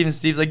called Steve, and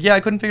Steve's like, yeah, I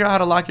couldn't figure out how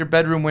to lock your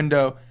bedroom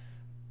window.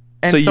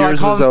 And So yours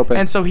I called was him, open.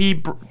 And so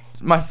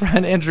my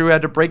friend Andrew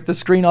had to break the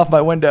screen off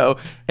my window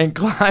and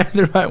climb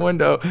through my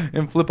window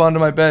and flip onto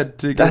my bed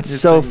to get That's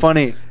his so things.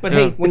 funny. But Yeah.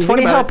 hey, when It's you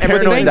funny think how about it,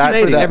 everything's paranoid been that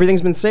safe. is.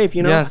 Everything's been safe,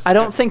 you know. Yes. I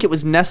don't think it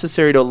was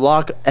necessary to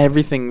lock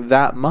everything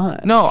that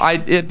much. No, I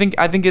think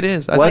it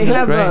is. I Was think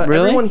it? it's great.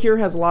 Really? Everyone here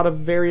has a lot of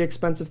very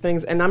expensive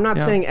things, and I'm not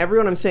Yeah. saying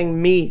everyone. I'm saying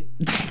me.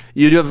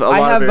 You do have a lot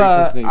I have of very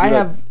expensive things. I You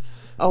have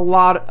a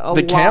lot.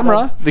 the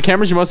camera. The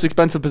camera's your most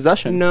expensive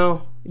possession.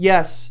 No.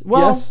 Yes.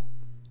 Well. Yes.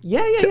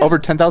 Yeah. Over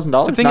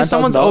 $10,000. The thing is,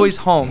 someone's always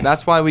home.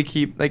 That's why we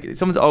keep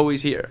someone's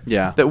always here.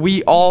 Yeah. That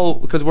we all,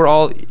 because we're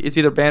all, it's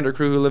either band or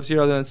crew who lives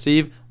here other than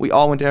Steve. We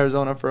all went to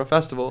Arizona for a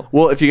festival.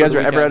 Well, if you guys for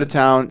are the ever out weekend. of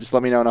town, just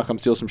let me know and I'll come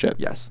steal some shit.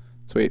 Yes.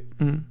 Sweet.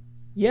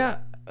 Yeah.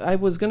 I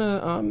was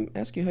gonna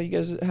ask you how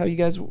you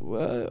guys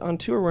on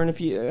tour were,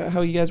 and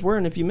how you guys were,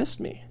 and if you missed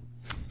me.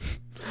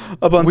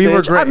 Up on We stage.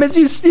 were great. I miss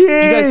you, Steve. Do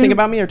you guys think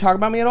about me or talk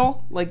about me at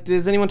all? Like,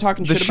 is anyone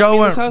talking The shit show about me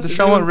in went- this house? the Is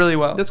show anyone- went really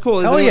well. That's cool.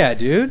 Is Hell anyone- yeah,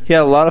 dude. He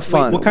had a lot of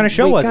fun. What kind of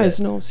show Wait, was guys,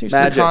 it? no, seriously.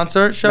 Magic.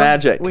 Concert show.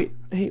 Magic. Wait,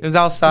 hey. It was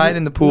outside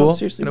in the pool. No,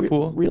 seriously, in a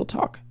pool. Real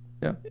talk.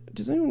 Yeah.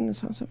 Does anyone in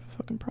this house have a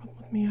fucking problem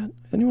with me yet?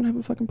 Anyone have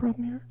a fucking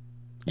problem here?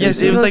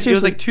 Yes, No, it was no, like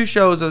seriously. 2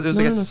 shows. It was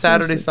like a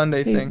Saturday seriously.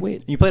 Sunday Hey, thing.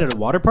 Wait. You played at a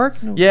water park?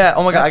 Yeah.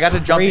 Oh my god, I That's got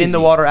to jump in crazy. the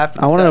water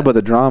after. I want to know set. about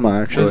the drama,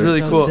 actually. It was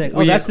really So cool. sick. Oh,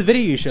 We- that's the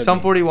video you showed Sum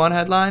me. 41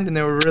 headlined, and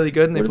they were really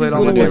good, and they What are played these all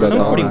my little favorite white Sum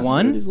songs. dots?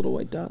 41? What are these little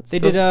white dots? They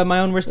did My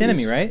Own Worst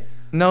Enemy, right?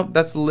 Nope,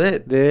 that's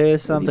lit.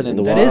 There's something in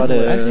the That water. is-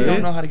 I actually Dude.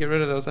 don't know how to get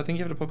rid of those. I think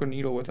you have to poke a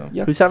needle with them.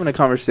 Yeah. Who's having a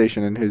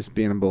conversation and who's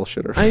being a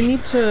bullshitter? I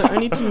need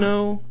to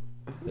know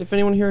if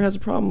anyone here has a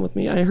problem with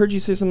me. I heard you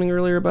say something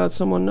earlier about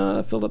someone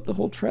filled up the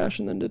whole trash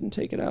and then didn't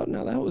take it out.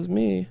 Now that was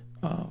me.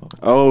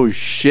 Oh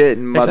shit,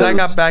 Because mother I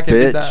got back and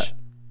did bitch. that.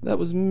 That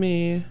was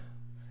me.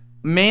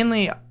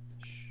 Mainly,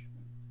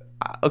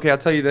 okay, I'll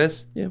tell you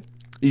this. Yeah.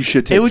 You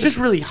should take It was the- just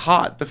really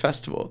hot, the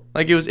festival.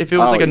 Like if it was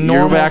Oh, like a you're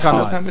normal back on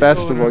hot the temperature,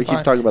 festival. it would've He been keeps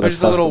fine. talking about It the was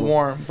just a little festival.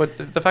 warm, but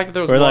the fact that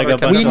there was Or like water a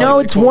bunch kept We it know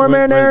really it's cool.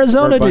 warmer in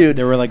Arizona, dude.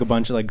 There were like a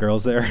bunch of like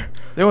girls there.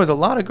 There was a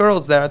lot of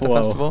girls there at the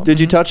Whoa. festival. Did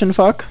you touch and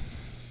fuck?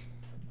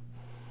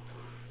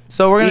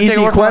 So we're gonna Easy take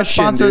a look at our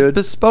question, sponsors, dude.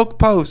 Bespoke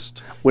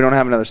Post. We don't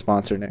have another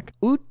sponsor, Nick.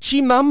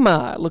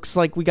 Uchimama. Looks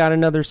like we got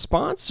another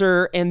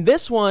sponsor, and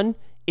this one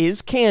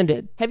is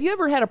Candid. Have you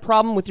ever had a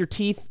problem with your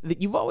teeth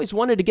that you've always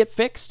wanted to get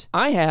fixed?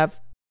 I have.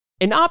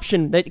 An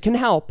option that can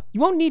help.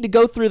 You won't need to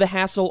go through the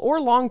hassle or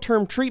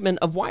long-term treatment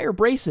of wire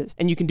braces,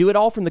 and you can do it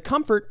all from the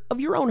comfort of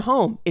your own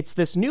home. It's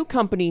this new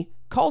company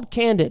called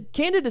Candid.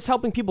 Candid is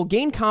helping people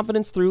gain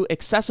confidence through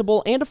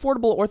accessible and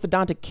affordable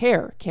orthodontic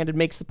care. Candid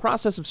makes the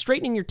process of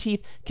straightening your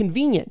teeth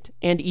convenient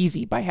and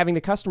easy by having the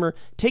customer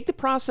take the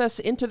process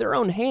into their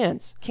own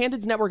hands.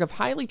 Candid's network of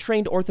highly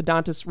trained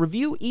orthodontists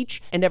review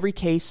each and every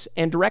case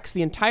and directs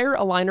the entire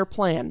aligner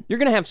plan. You're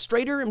going to have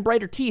straighter and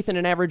brighter teeth in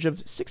an average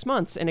of 6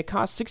 months, and it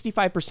costs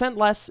 65%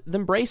 less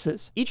than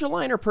braces. Each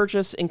aligner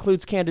purchase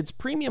includes Candid's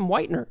premium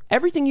whitener.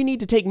 Everything you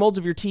need to take molds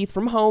of your teeth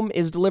from home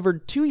is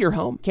delivered to your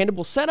home. Candid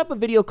will set up a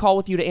video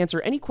call with you to answer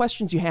any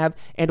questions you have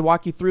and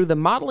walk you through the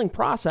modeling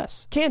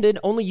process. Candid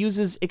only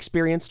uses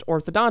experienced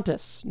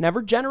orthodontists,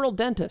 never general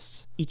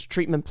dentists. Each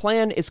treatment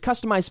plan is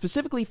customized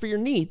specifically for your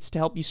needs to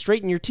help you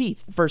straighten your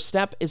teeth. The first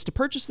step is to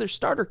purchase their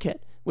starter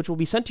kit, which will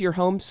be sent to your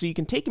home so you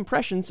can take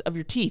impressions of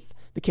your teeth.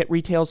 The kit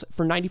retails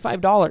for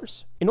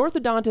 $95. An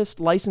orthodontist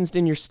licensed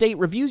in your state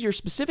reviews your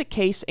specific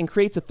case and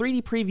creates a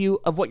 3D preview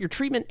of what your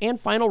treatment and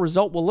final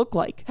result will look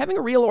like. Having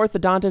a real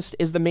orthodontist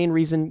is the main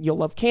reason you'll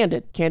love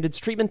Candid. Candid's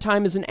treatment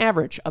time is an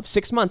average of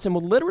 6 months and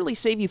will literally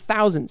save you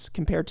thousands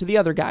compared to the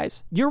other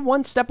guys. You're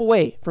one step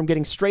away from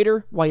getting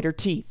straighter, whiter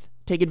teeth.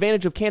 Take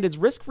advantage of Candid's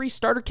risk-free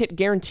starter kit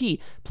guarantee.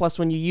 Plus,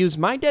 when you use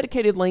my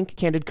dedicated link,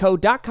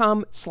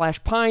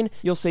 candidco.com/pine,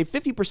 you'll save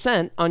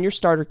 50% on your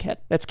starter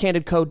kit. That's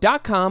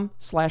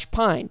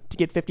candidco.com/pine to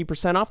get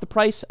 50% off the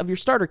price of your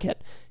starter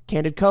kit.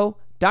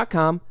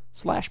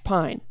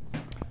 candidco.com/pine.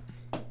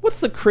 What's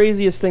the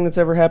craziest thing that's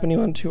ever happened to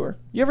you on tour?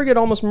 You ever get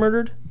almost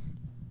murdered?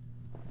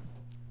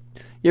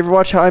 You ever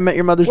watch How I Met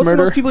Your Mother's What's the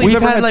Murder? most people you've We've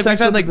ever had, had like-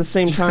 sex we've with had, at the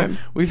same time?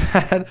 We've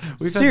had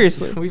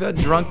Seriously. we've had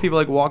drunk people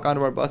like walk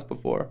onto our bus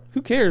before.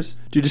 Who cares?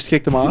 Do you just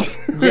kick them off?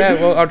 Yeah,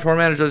 well, our tour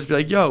manager will just be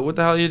like, "Yo, what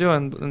the hell are you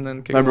doing?" And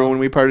then kick Remember them when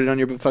we partied on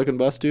your fucking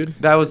bus, dude? off.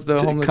 That was the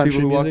to homeless country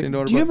people who walked music? into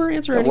our Do you bus. ever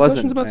answer That any wasn't,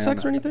 questions about man.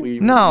 sex or anything? We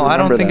No, I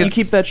don't remember think that. You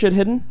keep that shit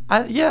hidden?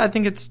 Yeah, I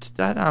think it's.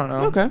 I don't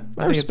know. Okay. I think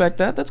it's- respect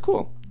that. That's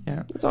cool.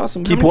 Yeah. That's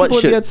awesome. Keep How many what people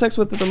have shit? you had sex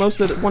with at the most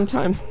at one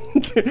time?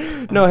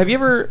 No, have you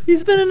ever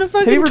He's been in a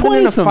fucking have you ever been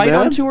in a 20-some, fight man.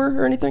 on tour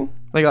or anything?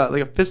 Like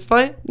a fist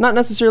fight? Not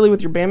necessarily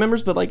with your band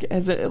members, but like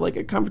as a like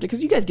a confrontation,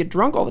 because you guys get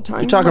drunk all the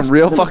time. You're talking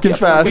real fucking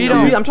fast.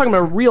 I'm talking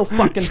about a real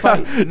fucking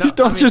fight. No, You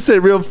don't just say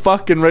real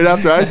fucking right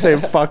after I say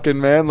fucking,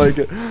 man. Like,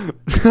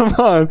 come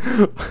on.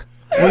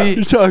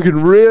 You're talking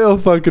real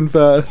fucking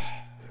fast.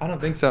 I don't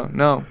think so.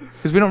 No,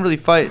 because we don't really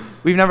fight.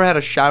 We've never had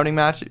a shouting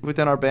match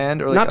within our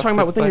band, or like Not a talking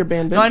about fist within fight. your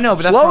band, No, bitch. I know,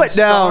 but that's Slow where it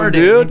down, I'm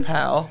starting, dude.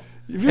 pal.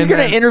 If you're And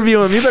gonna then-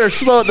 interview him, you better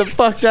slow it the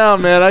fuck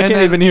down, man. I And can't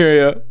then- even hear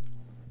you.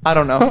 I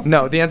don't know.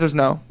 No, the answer's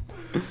no.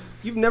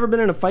 You've never been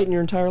in a fight in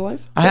your entire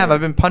life? I have.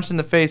 I've been punched in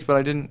the face, but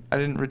I didn't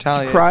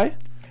retaliate. Cry?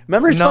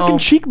 Remember his No. fucking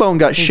cheekbone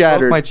got He broke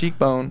shattered. my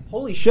cheekbone.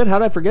 Holy shit! How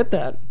did I forget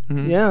that?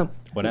 Yeah,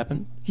 What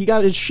happened? he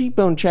got his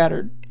cheekbone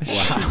shattered.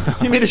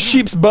 He made a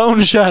sheep's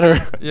bone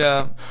shatter.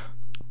 Yeah,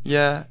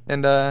 yeah,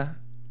 and the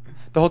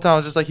whole time I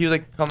was just like, he was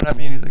like coming at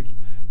me, and he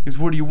goes,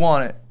 "Where do you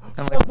want it?"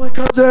 I'm like, My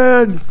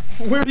cousin.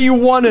 Where do you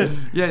want it?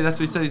 yeah, that's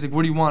what he said. He's like,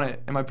 "Where do you want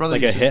it?" And my brother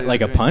Like used a to hit, say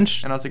like that a to me.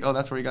 punch? And I was like, "Oh,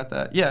 that's where you got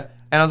that." Yeah,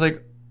 and I was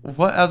like,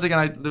 "What?" I was like,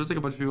 and there was like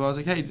a bunch of people. I was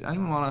like, "Hey, does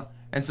anyone wanna?"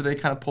 And so they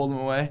kind of pulled him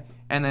away,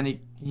 and then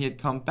he had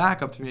come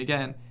back up to me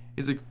again.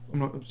 He's like,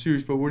 I'm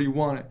serious, but where do you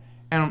want it?"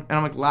 And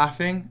I'm like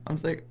laughing. I'm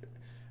just like,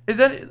 is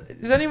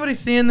anybody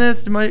seeing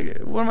this? What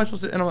am I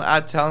supposed to? And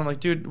I tell him like,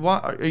 dude,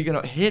 what are you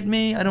gonna hit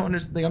me? I don't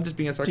understand. Like, I'm just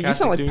being a Dude, sarcastic. you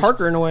sound like douche.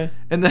 Parker in a way.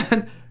 And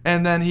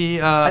then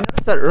he I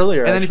noticed that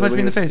earlier. and then he actually, punched me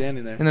in the when he was face.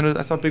 standing there. And then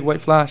I saw a big white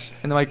flash,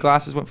 and then my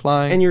glasses went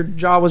flying. And your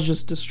jaw was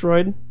just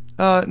destroyed.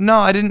 No,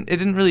 I didn't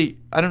really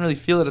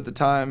feel it at the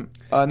time.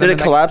 And Did then it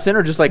the collapse in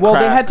or just like Well, they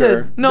crack? had to.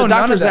 or- No, the none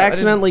of doctors that. I didn't-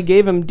 accidentally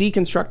gave him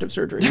deconstructive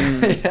surgery.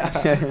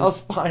 yeah, I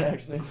was fine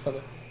actually.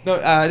 No,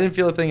 I didn't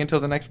feel a thing until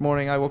the next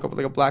morning. I woke up with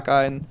like a black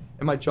eye, and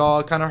my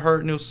jaw kind of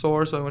hurt and it was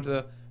sore. So I went to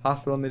the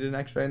hospital and they did an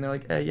X-ray, and they're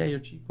like, "Hey, yeah, your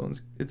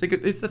cheekbones. It's like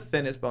it's the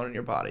thinnest bone in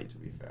your body, to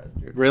be fair."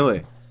 Dude.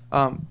 Really?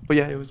 But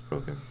yeah, it was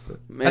broken.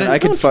 But Man, didn't- I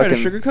could Don't try to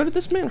fucking. sugarcoat it.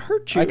 This man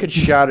hurt you. I could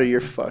shatter your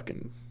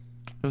fucking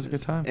it was a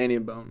good time. any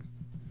bone.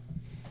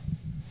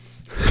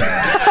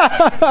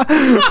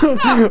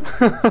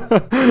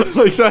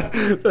 Like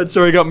that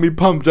story got me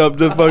pumped up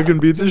to fucking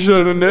beat the shit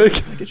out of Nick.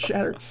 I could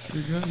shatter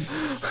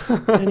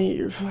any of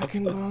your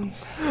fucking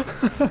bones.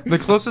 The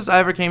closest I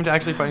ever came to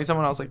actually fighting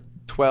someone, I was like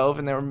 12,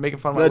 and they were making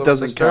fun of my That little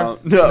doesn't sister.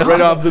 count. No,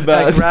 right off the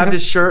bat. I grabbed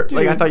his shirt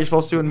like I thought you're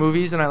supposed to in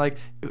movies, and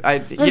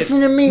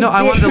listen to me, No,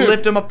 I wanted to bitch.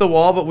 lift him up the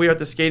wall, but we were at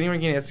the skating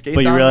rink and he had skates.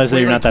 But you on, realize that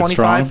weighing you're not that 25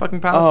 strong? fucking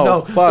pounds. Oh, No,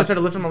 so I fuck. tried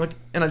to lift him,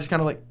 and I just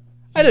kind of like.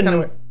 I didn't kinda know.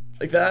 went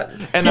like that.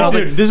 And then I was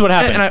Dude, like, this is what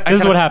happened. and I This is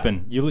kinda- what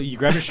happened. You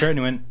grabbed your shirt and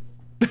you went.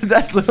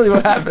 That's literally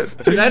what happened.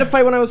 Dude, I had a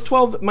fight when I was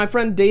 12. My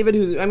friend David,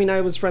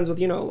 I was friends with,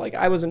 like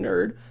I was a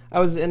nerd. I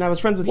was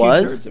friends with huge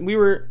nerds. And we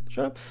were,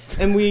 shut up.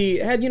 And we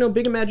had,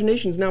 big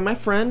imaginations. Now, my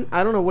friend,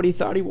 I don't know what he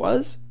thought he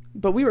was,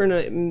 but we were in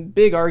a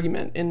big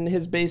argument in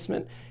his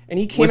basement. And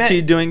he came Was at,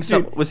 he doing dude,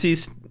 some?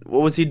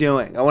 What was he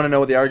doing? I want to know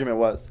what the argument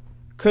was.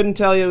 Couldn't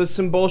tell you. It was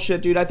some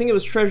bullshit, dude. I think it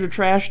was Treasure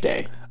Trash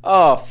Day.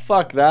 Oh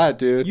fuck that,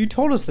 dude. You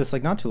told us this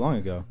like not too long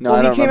ago. No, Well,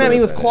 I don't he came remember at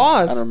me this. with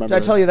claws. I don't remember.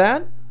 Did I tell you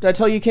that? Did I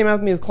tell you he came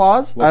at me with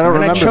claws? I don't and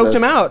remember I choked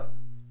him this. out.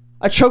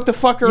 I choked the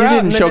fucker You out.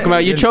 didn't and choke then- him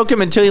out. You choked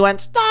him until he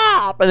went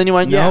stop, and then you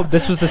went No, yeah.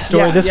 this was the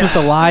story. Yeah, this was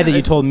yeah. the lie that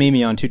you told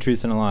Mimi on Two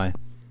Truths and a Lie.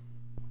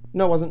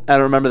 No, it wasn't. I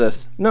don't remember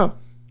this. No.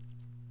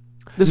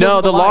 This No,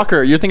 wasn't the a lie.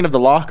 locker. You're thinking of the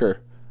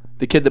locker.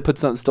 The kid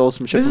that stole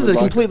some shit. This from is his a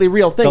locker. completely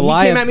real thing. The He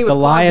lie, came at me with the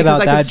lie claws because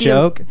about I could that see him.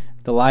 joke.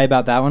 The lie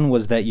about that one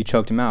was that you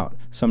choked him out.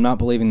 So I'm not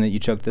believing that you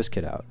choked this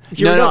kid out.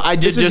 Here we No, go. I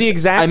did This is just. the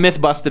exact. I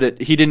myth busted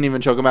it. He didn't even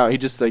choke him out. He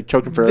just like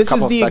choked him for a This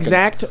couple is the of seconds.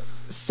 exact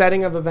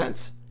setting of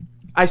events.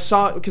 I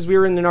saw because we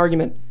were in an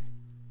argument.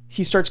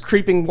 He starts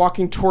creeping,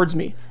 walking towards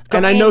me,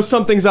 and I know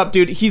something's up,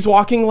 dude. He's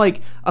walking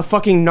like a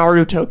fucking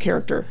Naruto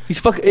character. He's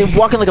fucking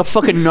walking like a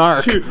fucking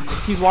narc. Dude,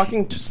 he's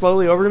walking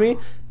slowly over to me,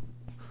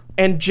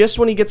 and just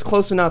when he gets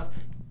close enough,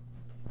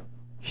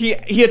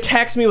 he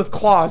attacks me with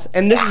claws.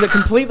 And this is a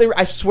completely.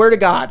 I swear to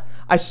God.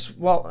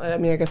 Well, I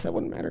mean, I guess that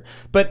wouldn't matter,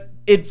 but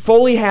it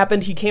fully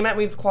happened. He came at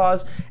me with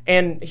claws,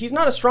 and he's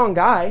not a strong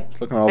guy,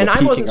 looking at all and the I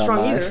wasn't peeking strong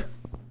online. either.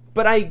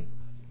 But I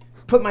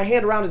put my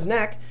hand around his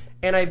neck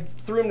and I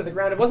threw him to the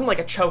ground. It wasn't like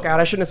a choke out.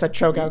 I shouldn't have said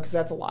choke out because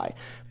that's a lie.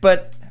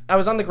 But I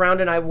was on the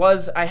ground and I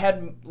was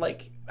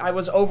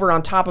over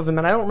on top of him,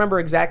 and I don't remember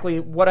exactly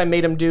what I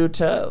made him do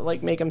to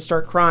like make him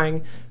start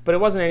crying, but it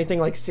wasn't anything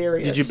like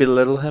serious. Did you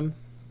belittle him?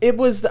 It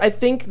was, I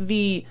think,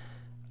 the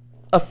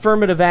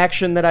affirmative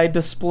action that I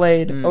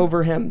displayed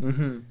over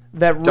him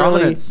that really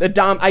Dominance.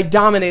 I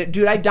dominated.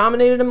 Dude, I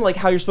dominated him like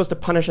how you're supposed to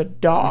punish a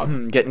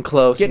dog. Getting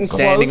close. Getting and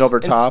standing close over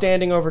and top.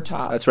 standing over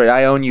top. That's right.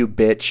 I own you,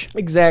 bitch.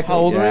 Exactly. How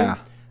old were Yeah.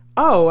 you?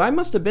 Oh, I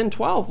must have been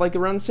 12, like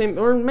around the same,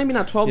 or maybe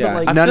not 12, Yeah.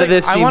 but like None of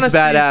this I seems wanna see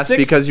badass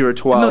sixth- because you were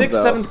 12. 6th,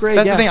 though. 7th grade.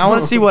 That's yeah. the thing. I want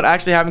to see what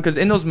actually happened because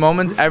in those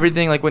moments,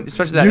 everything like when,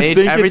 especially that You age,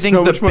 think it's everything's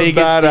so the much more biggest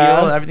deal.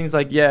 badass? And everything's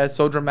like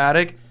so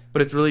dramatic,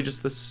 but it's really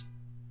just the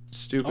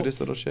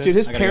stupidest little shit. Dude,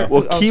 his I gotta parents. go.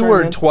 Well,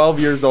 keyword 12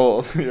 years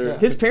old.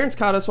 His parents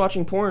caught us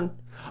watching porn.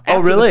 Oh,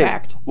 after really? The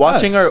fact.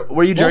 Watching Us. or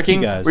were you Both you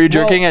jerking? guys. Were you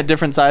jerking Well, at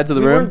different sides of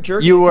the We room? weren't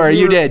jerking. You were. 'cause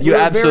You we did. You we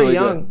were absolutely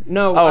very young. did.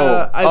 No,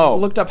 I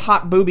looked up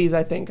hot boobies,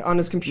 I think, on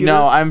his computer.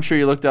 No, I'm sure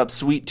you looked up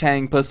sweet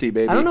tang pussy,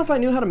 baby. I don't know if I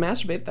knew how to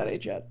masturbate at that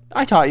age yet.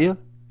 I taught you.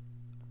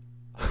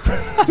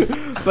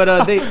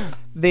 But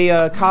they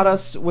caught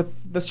us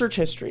with the search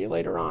history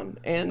later on,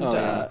 and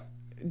yeah.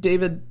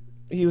 David,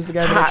 he was the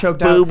guy that I Hot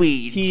choked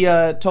boobies.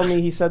 out. He told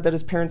me, he said that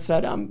his parents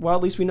said, well,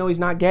 at least we know he's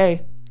not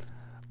gay.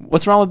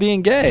 What's wrong with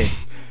being gay?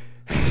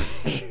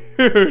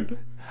 Dude.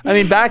 I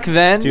mean, back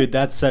then, Dude,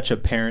 that's such a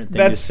parent thing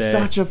That's to say.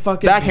 such a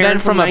fucking back then,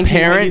 parent from a 1990s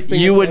parent,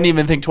 thing you to wouldn't say.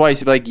 even think twice.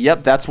 You'd be like,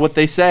 "Yep, that's what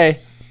they say.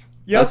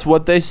 That's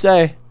what they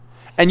say."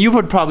 And you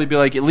would probably be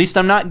like, "At least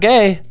I'm not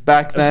gay."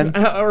 Back then,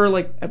 Or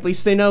like, at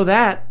least they know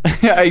that.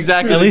 yeah,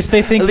 exactly. At least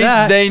they think At least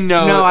that. they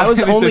know. No, I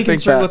was At least only they think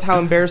concerned that. with how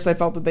embarrassed I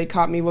felt that they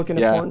caught me looking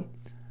Yeah. at porn.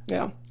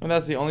 Yeah. And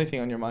that's the only thing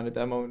on your mind at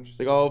that moment. She's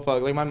like, oh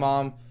fuck. Like my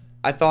mom,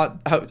 I thought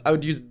I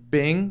would use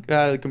Bing,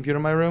 the computer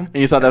in my room.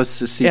 And you thought that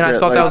was a secret. And I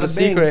thought like, that was a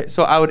Bing. secret.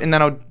 So then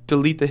I would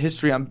delete the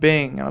history on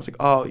Bing, and I was like,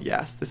 "Oh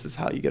yes, this is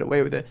how you get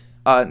away with it."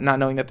 Not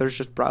knowing that there's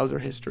just browser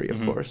history,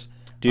 of course.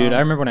 Dude, I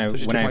remember so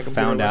she took my computer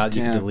found away. out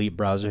you could Damn. delete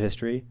browser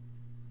history.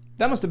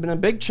 That must have been a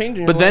big change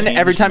in your But then life.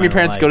 every changed time your my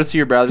parents life. go to see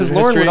your browser 'Cause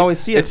Lauren history, would always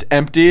see it. it's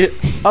empty.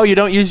 Oh, you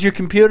don't use your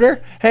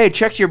computer? Hey,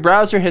 check your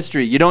browser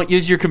history. You don't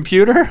use your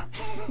computer?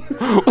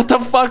 What the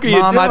fuck are you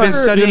doing? Mom, I've been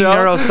studying You know?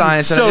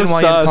 neuroscience, and I didn't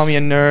want you to call me a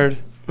nerd.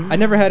 I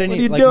never had any. What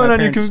are you like, doing my on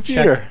your parents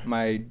computer? check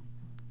my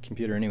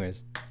computer,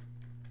 anyways.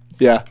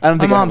 Yeah, I don't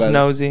My think I have mom's that.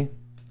 nosy,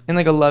 in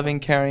like a loving,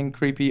 caring,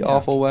 creepy,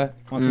 awful way.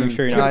 Wants to make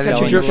sure you're Try not to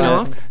selling catch your you jerking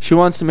license. off? She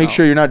wants to make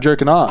sure you're not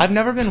jerking off. I've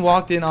never been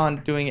walked in on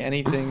doing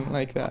anything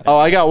like that. Oh,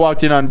 I got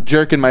walked in on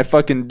jerking my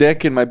fucking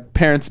dick in my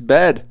parents'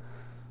 bed.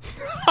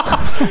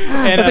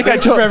 And I think I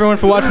told everyone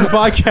for watching the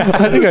podcast.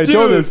 I think I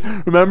told this.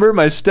 Remember,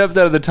 my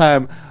stepdad at the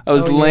time, I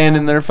was Oh, laying yeah.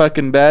 in their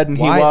fucking bed, and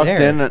he Why walked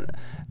there? in. And,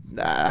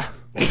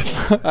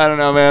 I don't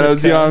know, man. I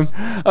was Just 'cause.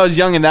 young. I was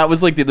young, and that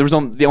was like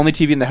the only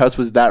TV in the house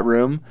was that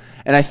room,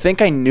 and I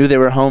think I knew they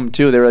were home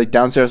too. They were like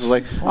downstairs. I was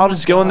like, I'll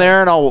just go in there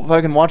and I'll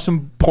fucking watch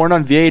some porn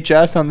on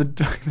VHS on the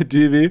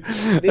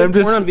TV. They had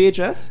porn on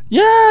VHS?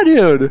 Yeah,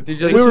 dude. Did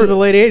you, This was the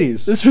late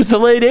 80s. This was the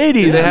late '80s.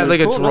 Did they have like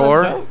a Cool, no,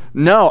 drawer? that's dope.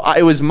 No,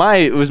 it was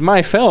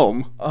my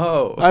film.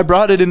 Oh. I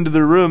brought it into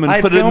the room and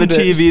I put it in the filmed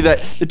it. TV. That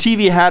the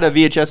TV had a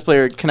VHS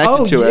player connected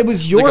Oh, to it. it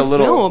was It's your like a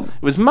little, film.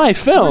 It was my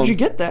film. Where'd you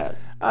get that?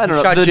 I don't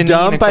know. Shot The Janine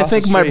dump. I across the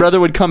think my street. brother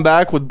would come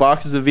back with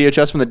boxes of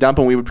VHS from the dump,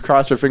 and we would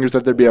cross our fingers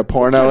that there'd be a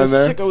porno Kinda in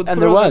there. sicko would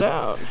And there throw was that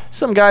out.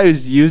 some guy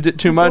who's used it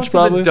too much, Go to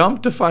probably. the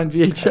dump to find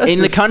VHS.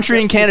 In the country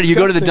in that's Canada, you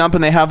go to the disgusting. dump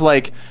and they have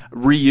like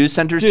reuse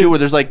centers Dude. too, where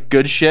there's like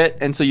good shit,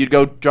 and so you'd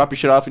go drop your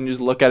shit off and you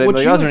just look at it. And What be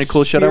like, you oh, is there any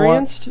cool shit I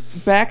want?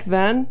 experienced back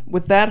then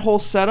with that whole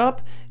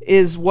setup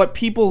is what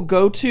people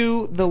go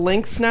to the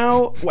lengths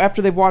now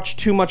after they've watched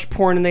too much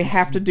porn and they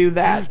have to do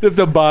that. You have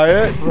to buy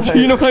it. Do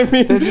you know what I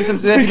mean? They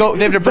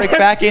have to break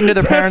back into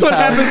their parents' That's what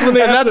house. happens when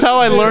they And have that's to- how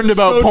I learned it's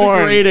about so porn.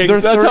 degrading.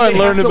 That's how I They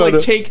learned have to, about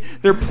like, it. take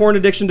their porn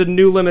addiction to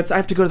new limits. I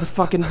have to go to the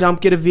fucking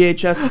dump, get a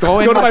VHS, Go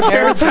in to my my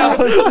parents' house,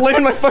 parents' lay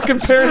in my fucking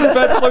parents'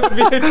 bed, plug the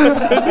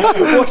VHS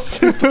in, watch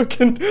some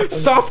fucking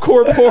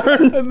softcore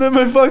porn. And then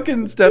my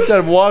fucking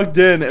stepdad walked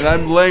in, and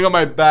I'm laying on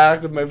my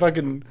back with my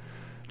fucking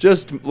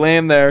just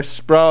laying there,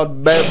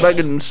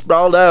 fucking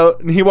sprawled out.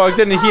 And he walked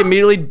in, and he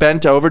immediately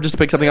bent over just to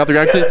pick something off the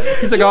ground.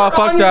 He's like, "Oh,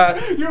 fuck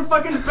that." You're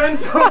fucking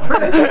bent over,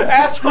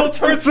 asshole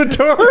towards the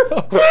door.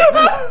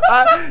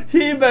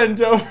 He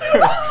bent over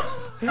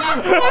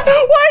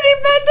Why'd he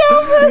bend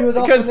over? He was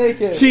also because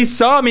naked. he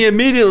saw me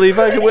immediately.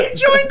 Fucking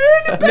joined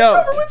in.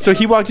 No, so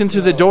he walked in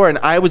through the door, and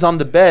I was on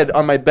the bed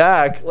on my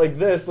back like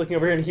this, looking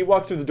over here, and he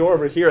walks through the door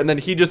over here, and then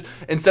he just,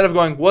 instead of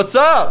going, "What's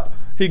up?"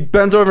 he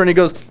bends over and he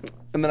goes,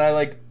 and then I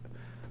like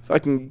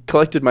fucking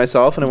collected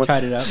myself and I went,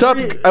 tied it up. "Sup?"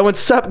 I went,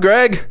 "Sup,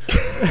 Greg?"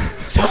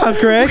 Sup,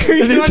 Greg?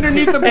 You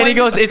underneath the And he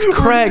goes, "It's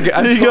Craig."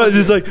 And he goes,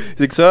 he's like,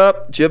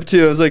 "Sup, Chip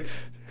too." I was like,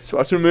 "Just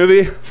watching a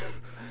movie."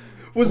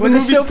 Was the Was it movie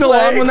still still on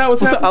playing? when that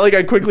was happening?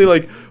 I quickly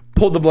like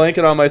pulled the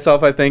blanket on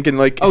myself, I think, and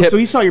like Oh, so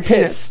he saw your hit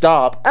penis.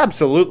 stop.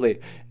 Absolutely.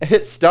 I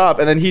hit stop,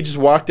 and then he just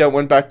walked out,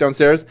 went back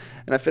downstairs,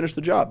 and I finished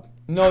the job.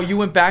 No, you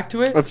went back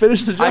to it? I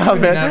finished the I job,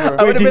 could man. never.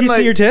 I Wait, would've did been he see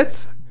like- your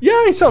tits?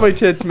 Yeah, he saw my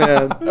tits,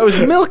 man. I was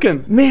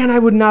milking. Man, I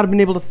would not have been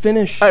able to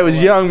finish. I was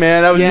young,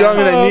 man. I was Yeah. young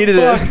and I needed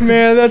fuck, it.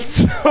 man, that's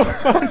so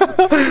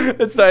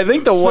It's I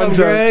think the one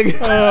time.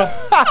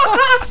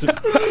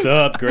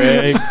 Sup,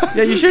 Greg?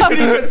 Yeah, you should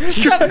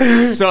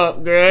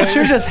Sup, Greg? You should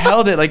have just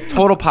held it like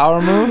total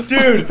power move.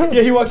 Dude,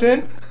 yeah, he walks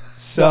in.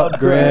 Sup,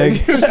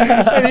 Greg?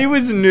 And he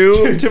was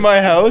new to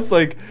my house.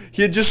 Like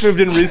he had just moved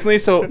in recently,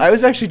 so I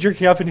was actually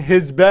jerking off in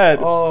his bed.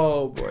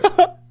 Oh boy.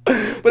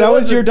 That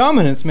was your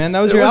dominance, man.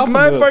 That was your It was alpha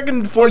my move.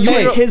 fucking 14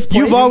 Hey, his place.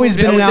 You've always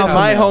I been was an in alpha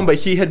my male. home, but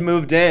he had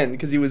moved in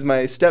because he was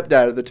my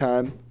stepdad at the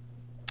time.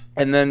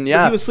 And then He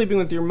was sleeping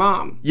with your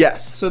mom.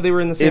 yes. So they were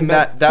in the same In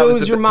bed. that So was it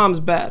was the your be- mom's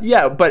bed.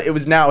 Yeah, but it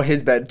was now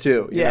his bed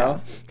too. You Yeah.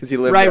 know, because he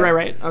lived Right, there.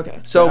 right. Okay.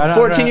 So I don't-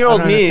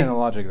 14-year-old I don't me. understand the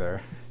logic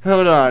there.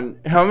 Hold on,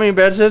 how many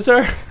beds is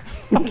there?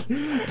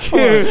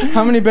 Dude,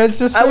 How many beds,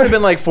 sister? I would have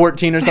been like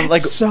 14 or something.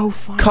 Like so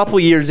funny. couple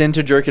years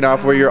into jerking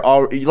off, where you're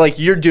all like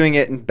you're doing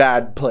it in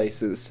bad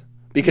places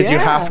because you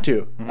Yeah. have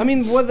to. I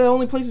mean, what the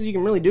only places you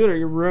can really do it are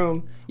your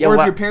room. Yeah, or if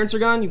what- your parents are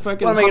gone, you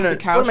fucking What am I hump gonna-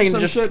 the couch what am I or gonna some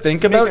just shit.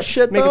 think Make about a-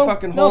 shit, Make though? a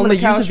fucking No, hole I'm in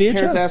the gonna use couch. a Your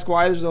parents VHS. ask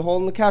why there's a hole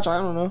in the couch. I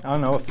don't know. I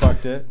don't know what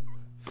fucked it.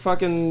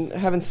 Fucking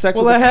having sex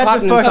Well, with I the had to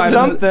cotton fuck inside of it.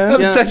 something.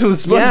 Having sex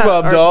with a Yeah,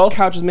 SpongeBob our doll.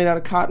 couch is made out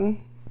of cotton.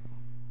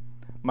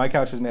 My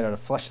couch was made out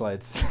of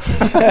fleshlights.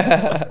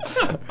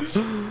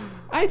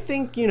 I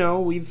think,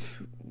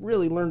 we've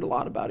really learned a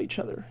lot about each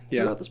other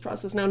Yeah. throughout this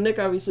process. Now, Nick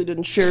obviously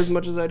didn't share as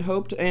much as I'd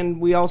hoped,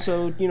 and we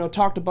also,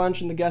 talked a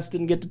bunch, and the guest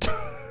didn't get to talk.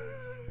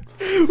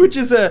 which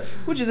is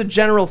a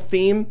general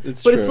theme.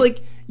 It's but it's true.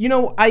 like,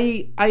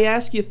 I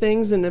ask you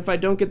things, and if I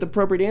don't get the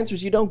appropriate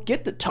answers, you don't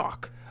get to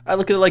talk. I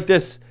look at it like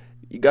this: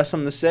 you got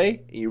something to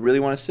say, you really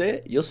want to say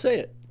it, you'll say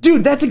it.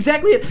 Dude, that's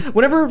exactly it.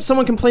 Whenever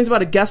someone complains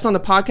about a guest on the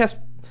podcast,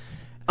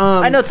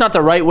 I know it's not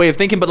the right way of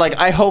thinking, but like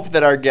I hope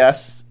that our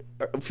guests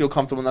feel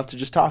comfortable enough to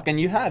just talk, and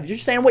you're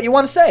saying what you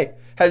want to say.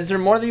 Is there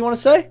more that you want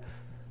to say?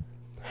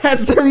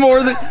 is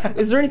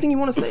there anything you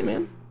want to say,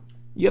 man?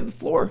 You have the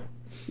floor.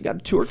 You got a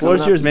tour. Floor's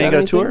coming up. yours, man. You got a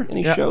anything? tour?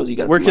 Any Yeah. shows? You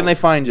got. Where can they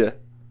find you?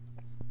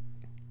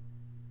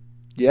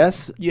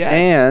 Yes. Yes.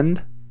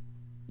 And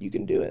You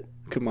can do it.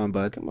 come on,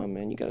 bud. Come on,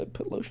 man. You got to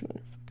put lotion on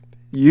your fucking face.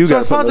 You So our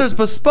got sponsor is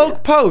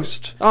Bespoke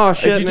Post. Oh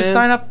shit, If you just man.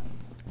 sign up,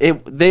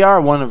 They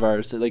are one of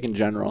ours, like in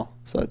general.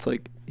 So it's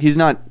like he's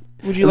not.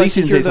 Would you at like least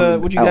to he hear didn't say the?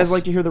 something Would you guys else.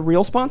 like to hear the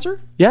real sponsor?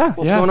 Yeah.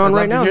 What's Yes, going I'd on love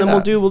right to now? And hear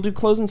then that. we'll do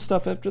closing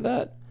stuff after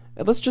that.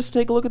 And let's just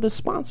take a look at this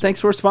sponsor.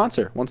 Thanks for a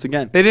sponsor once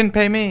again. they didn't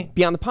pay me.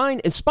 Beyond the Pine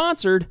is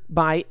sponsored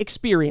by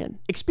Experian.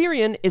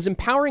 Experian is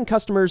empowering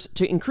customers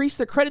to increase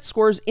their credit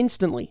scores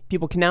instantly.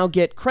 People can now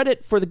get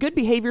credit for the good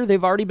behavior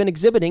they've already been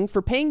exhibiting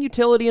for paying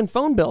utility and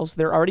phone bills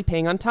they're already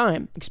paying on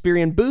time.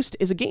 Experian Boost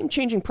is a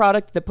game-changing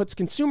product that puts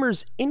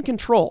consumers in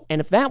control.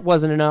 And if that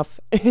wasn't enough,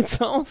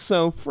 it's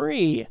also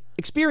free.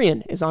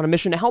 Experian is on a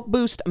mission to help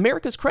boost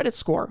America's credit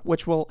score,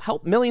 which will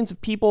help millions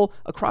of people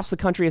across the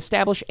country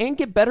establish and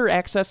get better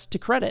access to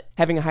credit.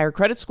 Having a higher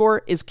credit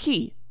score is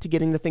key to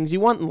getting the things you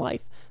want in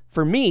life.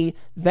 For me,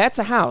 that's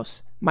a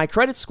house. My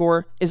credit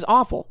score is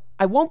awful.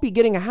 I won't be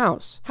getting a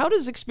house. How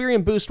does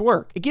Experian Boost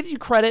work? It gives you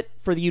credit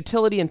for the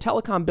utility and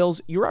telecom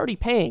bills you're already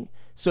paying.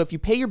 So if you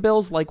pay your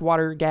bills like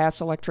water,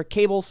 gas, electric,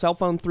 cable, cell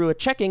phone through a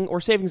checking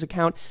or savings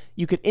account,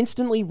 you could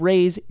instantly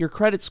raise your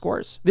credit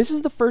scores. This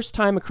is the first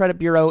time a credit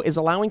bureau is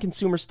allowing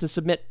consumers to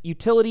submit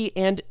utility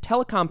and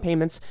telecom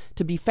payments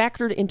to be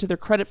factored into their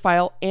credit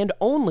file, and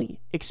only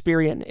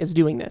Experian is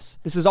doing this.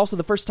 This is also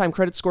the first time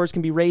credit scores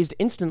can be raised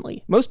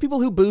instantly. Most people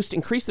who boost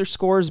increase their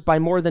scores by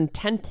more than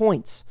 10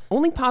 points.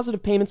 Only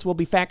positive payments will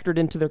be factored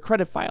into their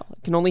credit file.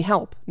 It can only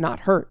help,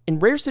 not hurt. In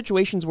rare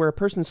situations where a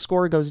person's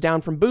score goes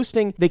down from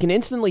boosting, they can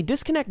instantly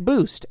disconnect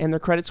Boost and their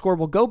credit score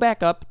will go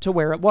back up to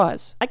where it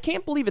was. I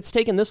can't believe it's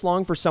taken this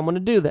long for someone to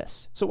do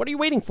this. So what are you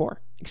waiting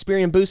for?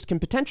 Experian Boost can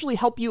potentially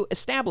help you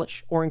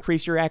establish or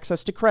increase your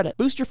access to credit.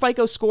 Boost your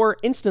FICO score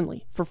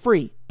instantly for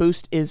free.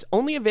 Boost is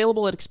only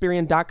available at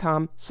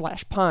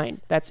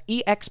Experian.com/pine. That's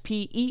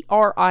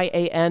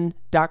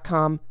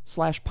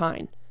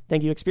EXPERIAN.com/pine.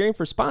 Thank you, Experian,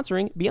 for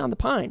sponsoring Beyond the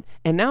Pine.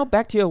 And now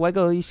back to your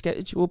regularly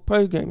scheduled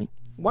programming.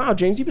 Wow,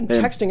 James, you've been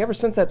texting ever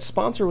since that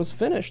sponsor was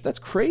finished. That's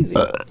crazy.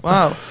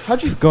 Wow.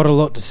 How'd you... Got a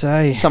lot to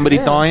say. Somebody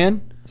Yeah.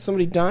 dying?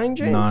 Somebody dying,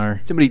 James? No.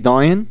 Somebody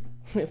dying?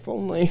 If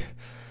only.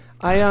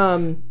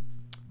 I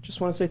just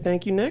want to say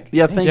thank you, Nick.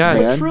 Yeah, thanks, Yeah,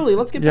 But man. truly,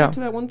 let's get Yeah. back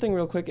to that one thing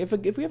real quick. If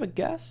we have a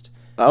guest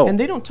Oh. and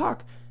they don't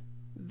talk,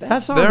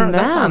 that's on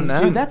That's them. on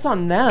them. Dude, that's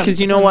on them.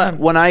 Because you know what?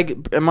 When I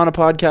am on a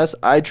podcast,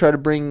 I try to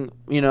bring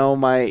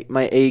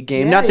my A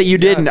game. Yeah, Not that you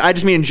didn't. yes. I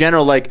just mean in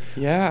general. Like,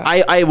 Yeah.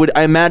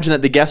 I imagine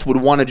that the guest would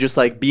want to just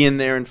like be in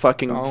there and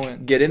fucking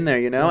Going. get in there,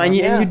 and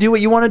Yeah. you do what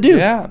you want to do.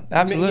 Yeah,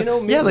 absolutely.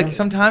 maybe- yeah, like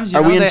sometimes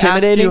Are we they ask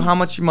intimidating? you how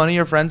much money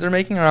your friends are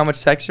making or how much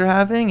sex you're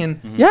having, and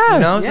Yeah.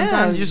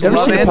 sometimes you just You ever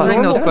love seen a answering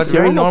podcast? those Yeah, questions.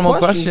 Very normal normal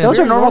questions. questions. Those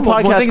are normal Well,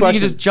 podcast things you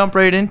questions. can just jump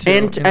right into.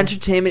 And you know?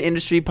 entertainment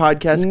industry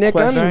podcast Nick,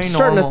 I'm questions. Very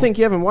starting to normal. think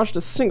you haven't watched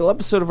a single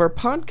episode of our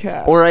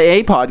podcast. Or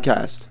a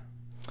podcast.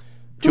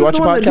 Did you watch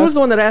a podcast? Who was the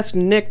one that asked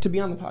Nick to be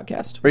on the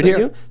podcast? Right Was that here.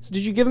 you? So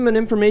did you give him an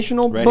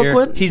informational Right here.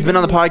 booklet? He's been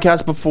on the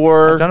podcast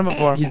before. I've done it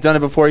before. He's done it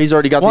before. He's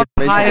already got One of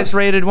the the information. highest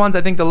rated ones.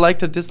 I think the like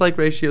to dislike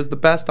ratio is the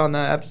best on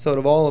that episode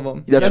of all of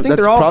them. That's, Yeah, I think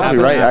that's they're all probably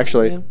about right, that.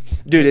 actually. Yeah.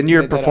 Dude, and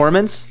your Made that up.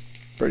 performance,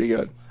 pretty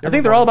good. I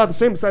think they're all about the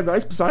same besides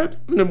Ice Beside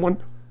one.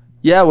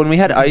 Yeah, when we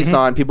had Ice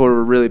on, people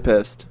were really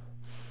pissed.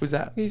 Who's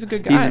that? He's a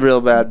good guy. He's a real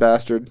bad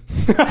bastard.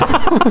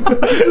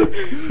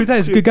 Who's that?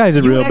 He's a good guy. He's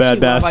a You real would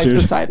bad actually love Ice bastard.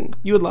 Poseidon.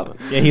 You would love him.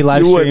 Yeah, he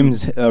live You wouldn't.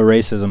 streams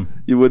racism.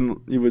 You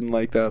wouldn't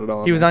like that at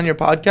all. He was on your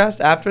podcast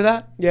after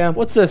that? Yeah.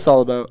 What's this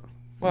all about?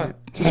 What?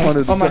 Just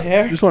wanted to my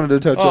hair? Just wanted to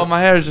touch it. Oh,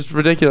 my hair is just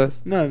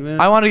ridiculous. No, man.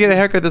 I wanted to get a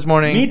haircut this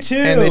morning. Me too.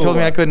 And they told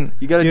me I couldn't.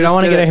 You gotta Dude, just I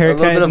want to get a haircut.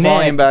 A little bit of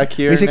volume Nick, back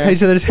here. We should cut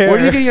each other's hair. Where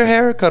do you get your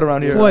hair cut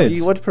around here?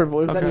 Floyd's. What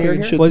was that Okay. near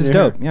here? Floyd's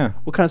dope. Yeah.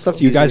 What kind of stuff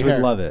do You you use in guys your would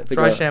hair? love it. Like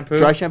Dry a- shampoo.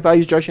 Dry shampoo. I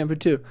use dry shampoo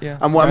too. Yeah.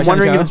 I'm Dry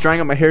wondering if shampoo? it's drying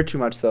out my hair too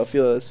much though.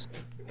 Feel this.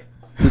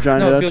 You're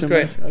drying No, it it out feels too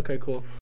great. much? Okay, cool.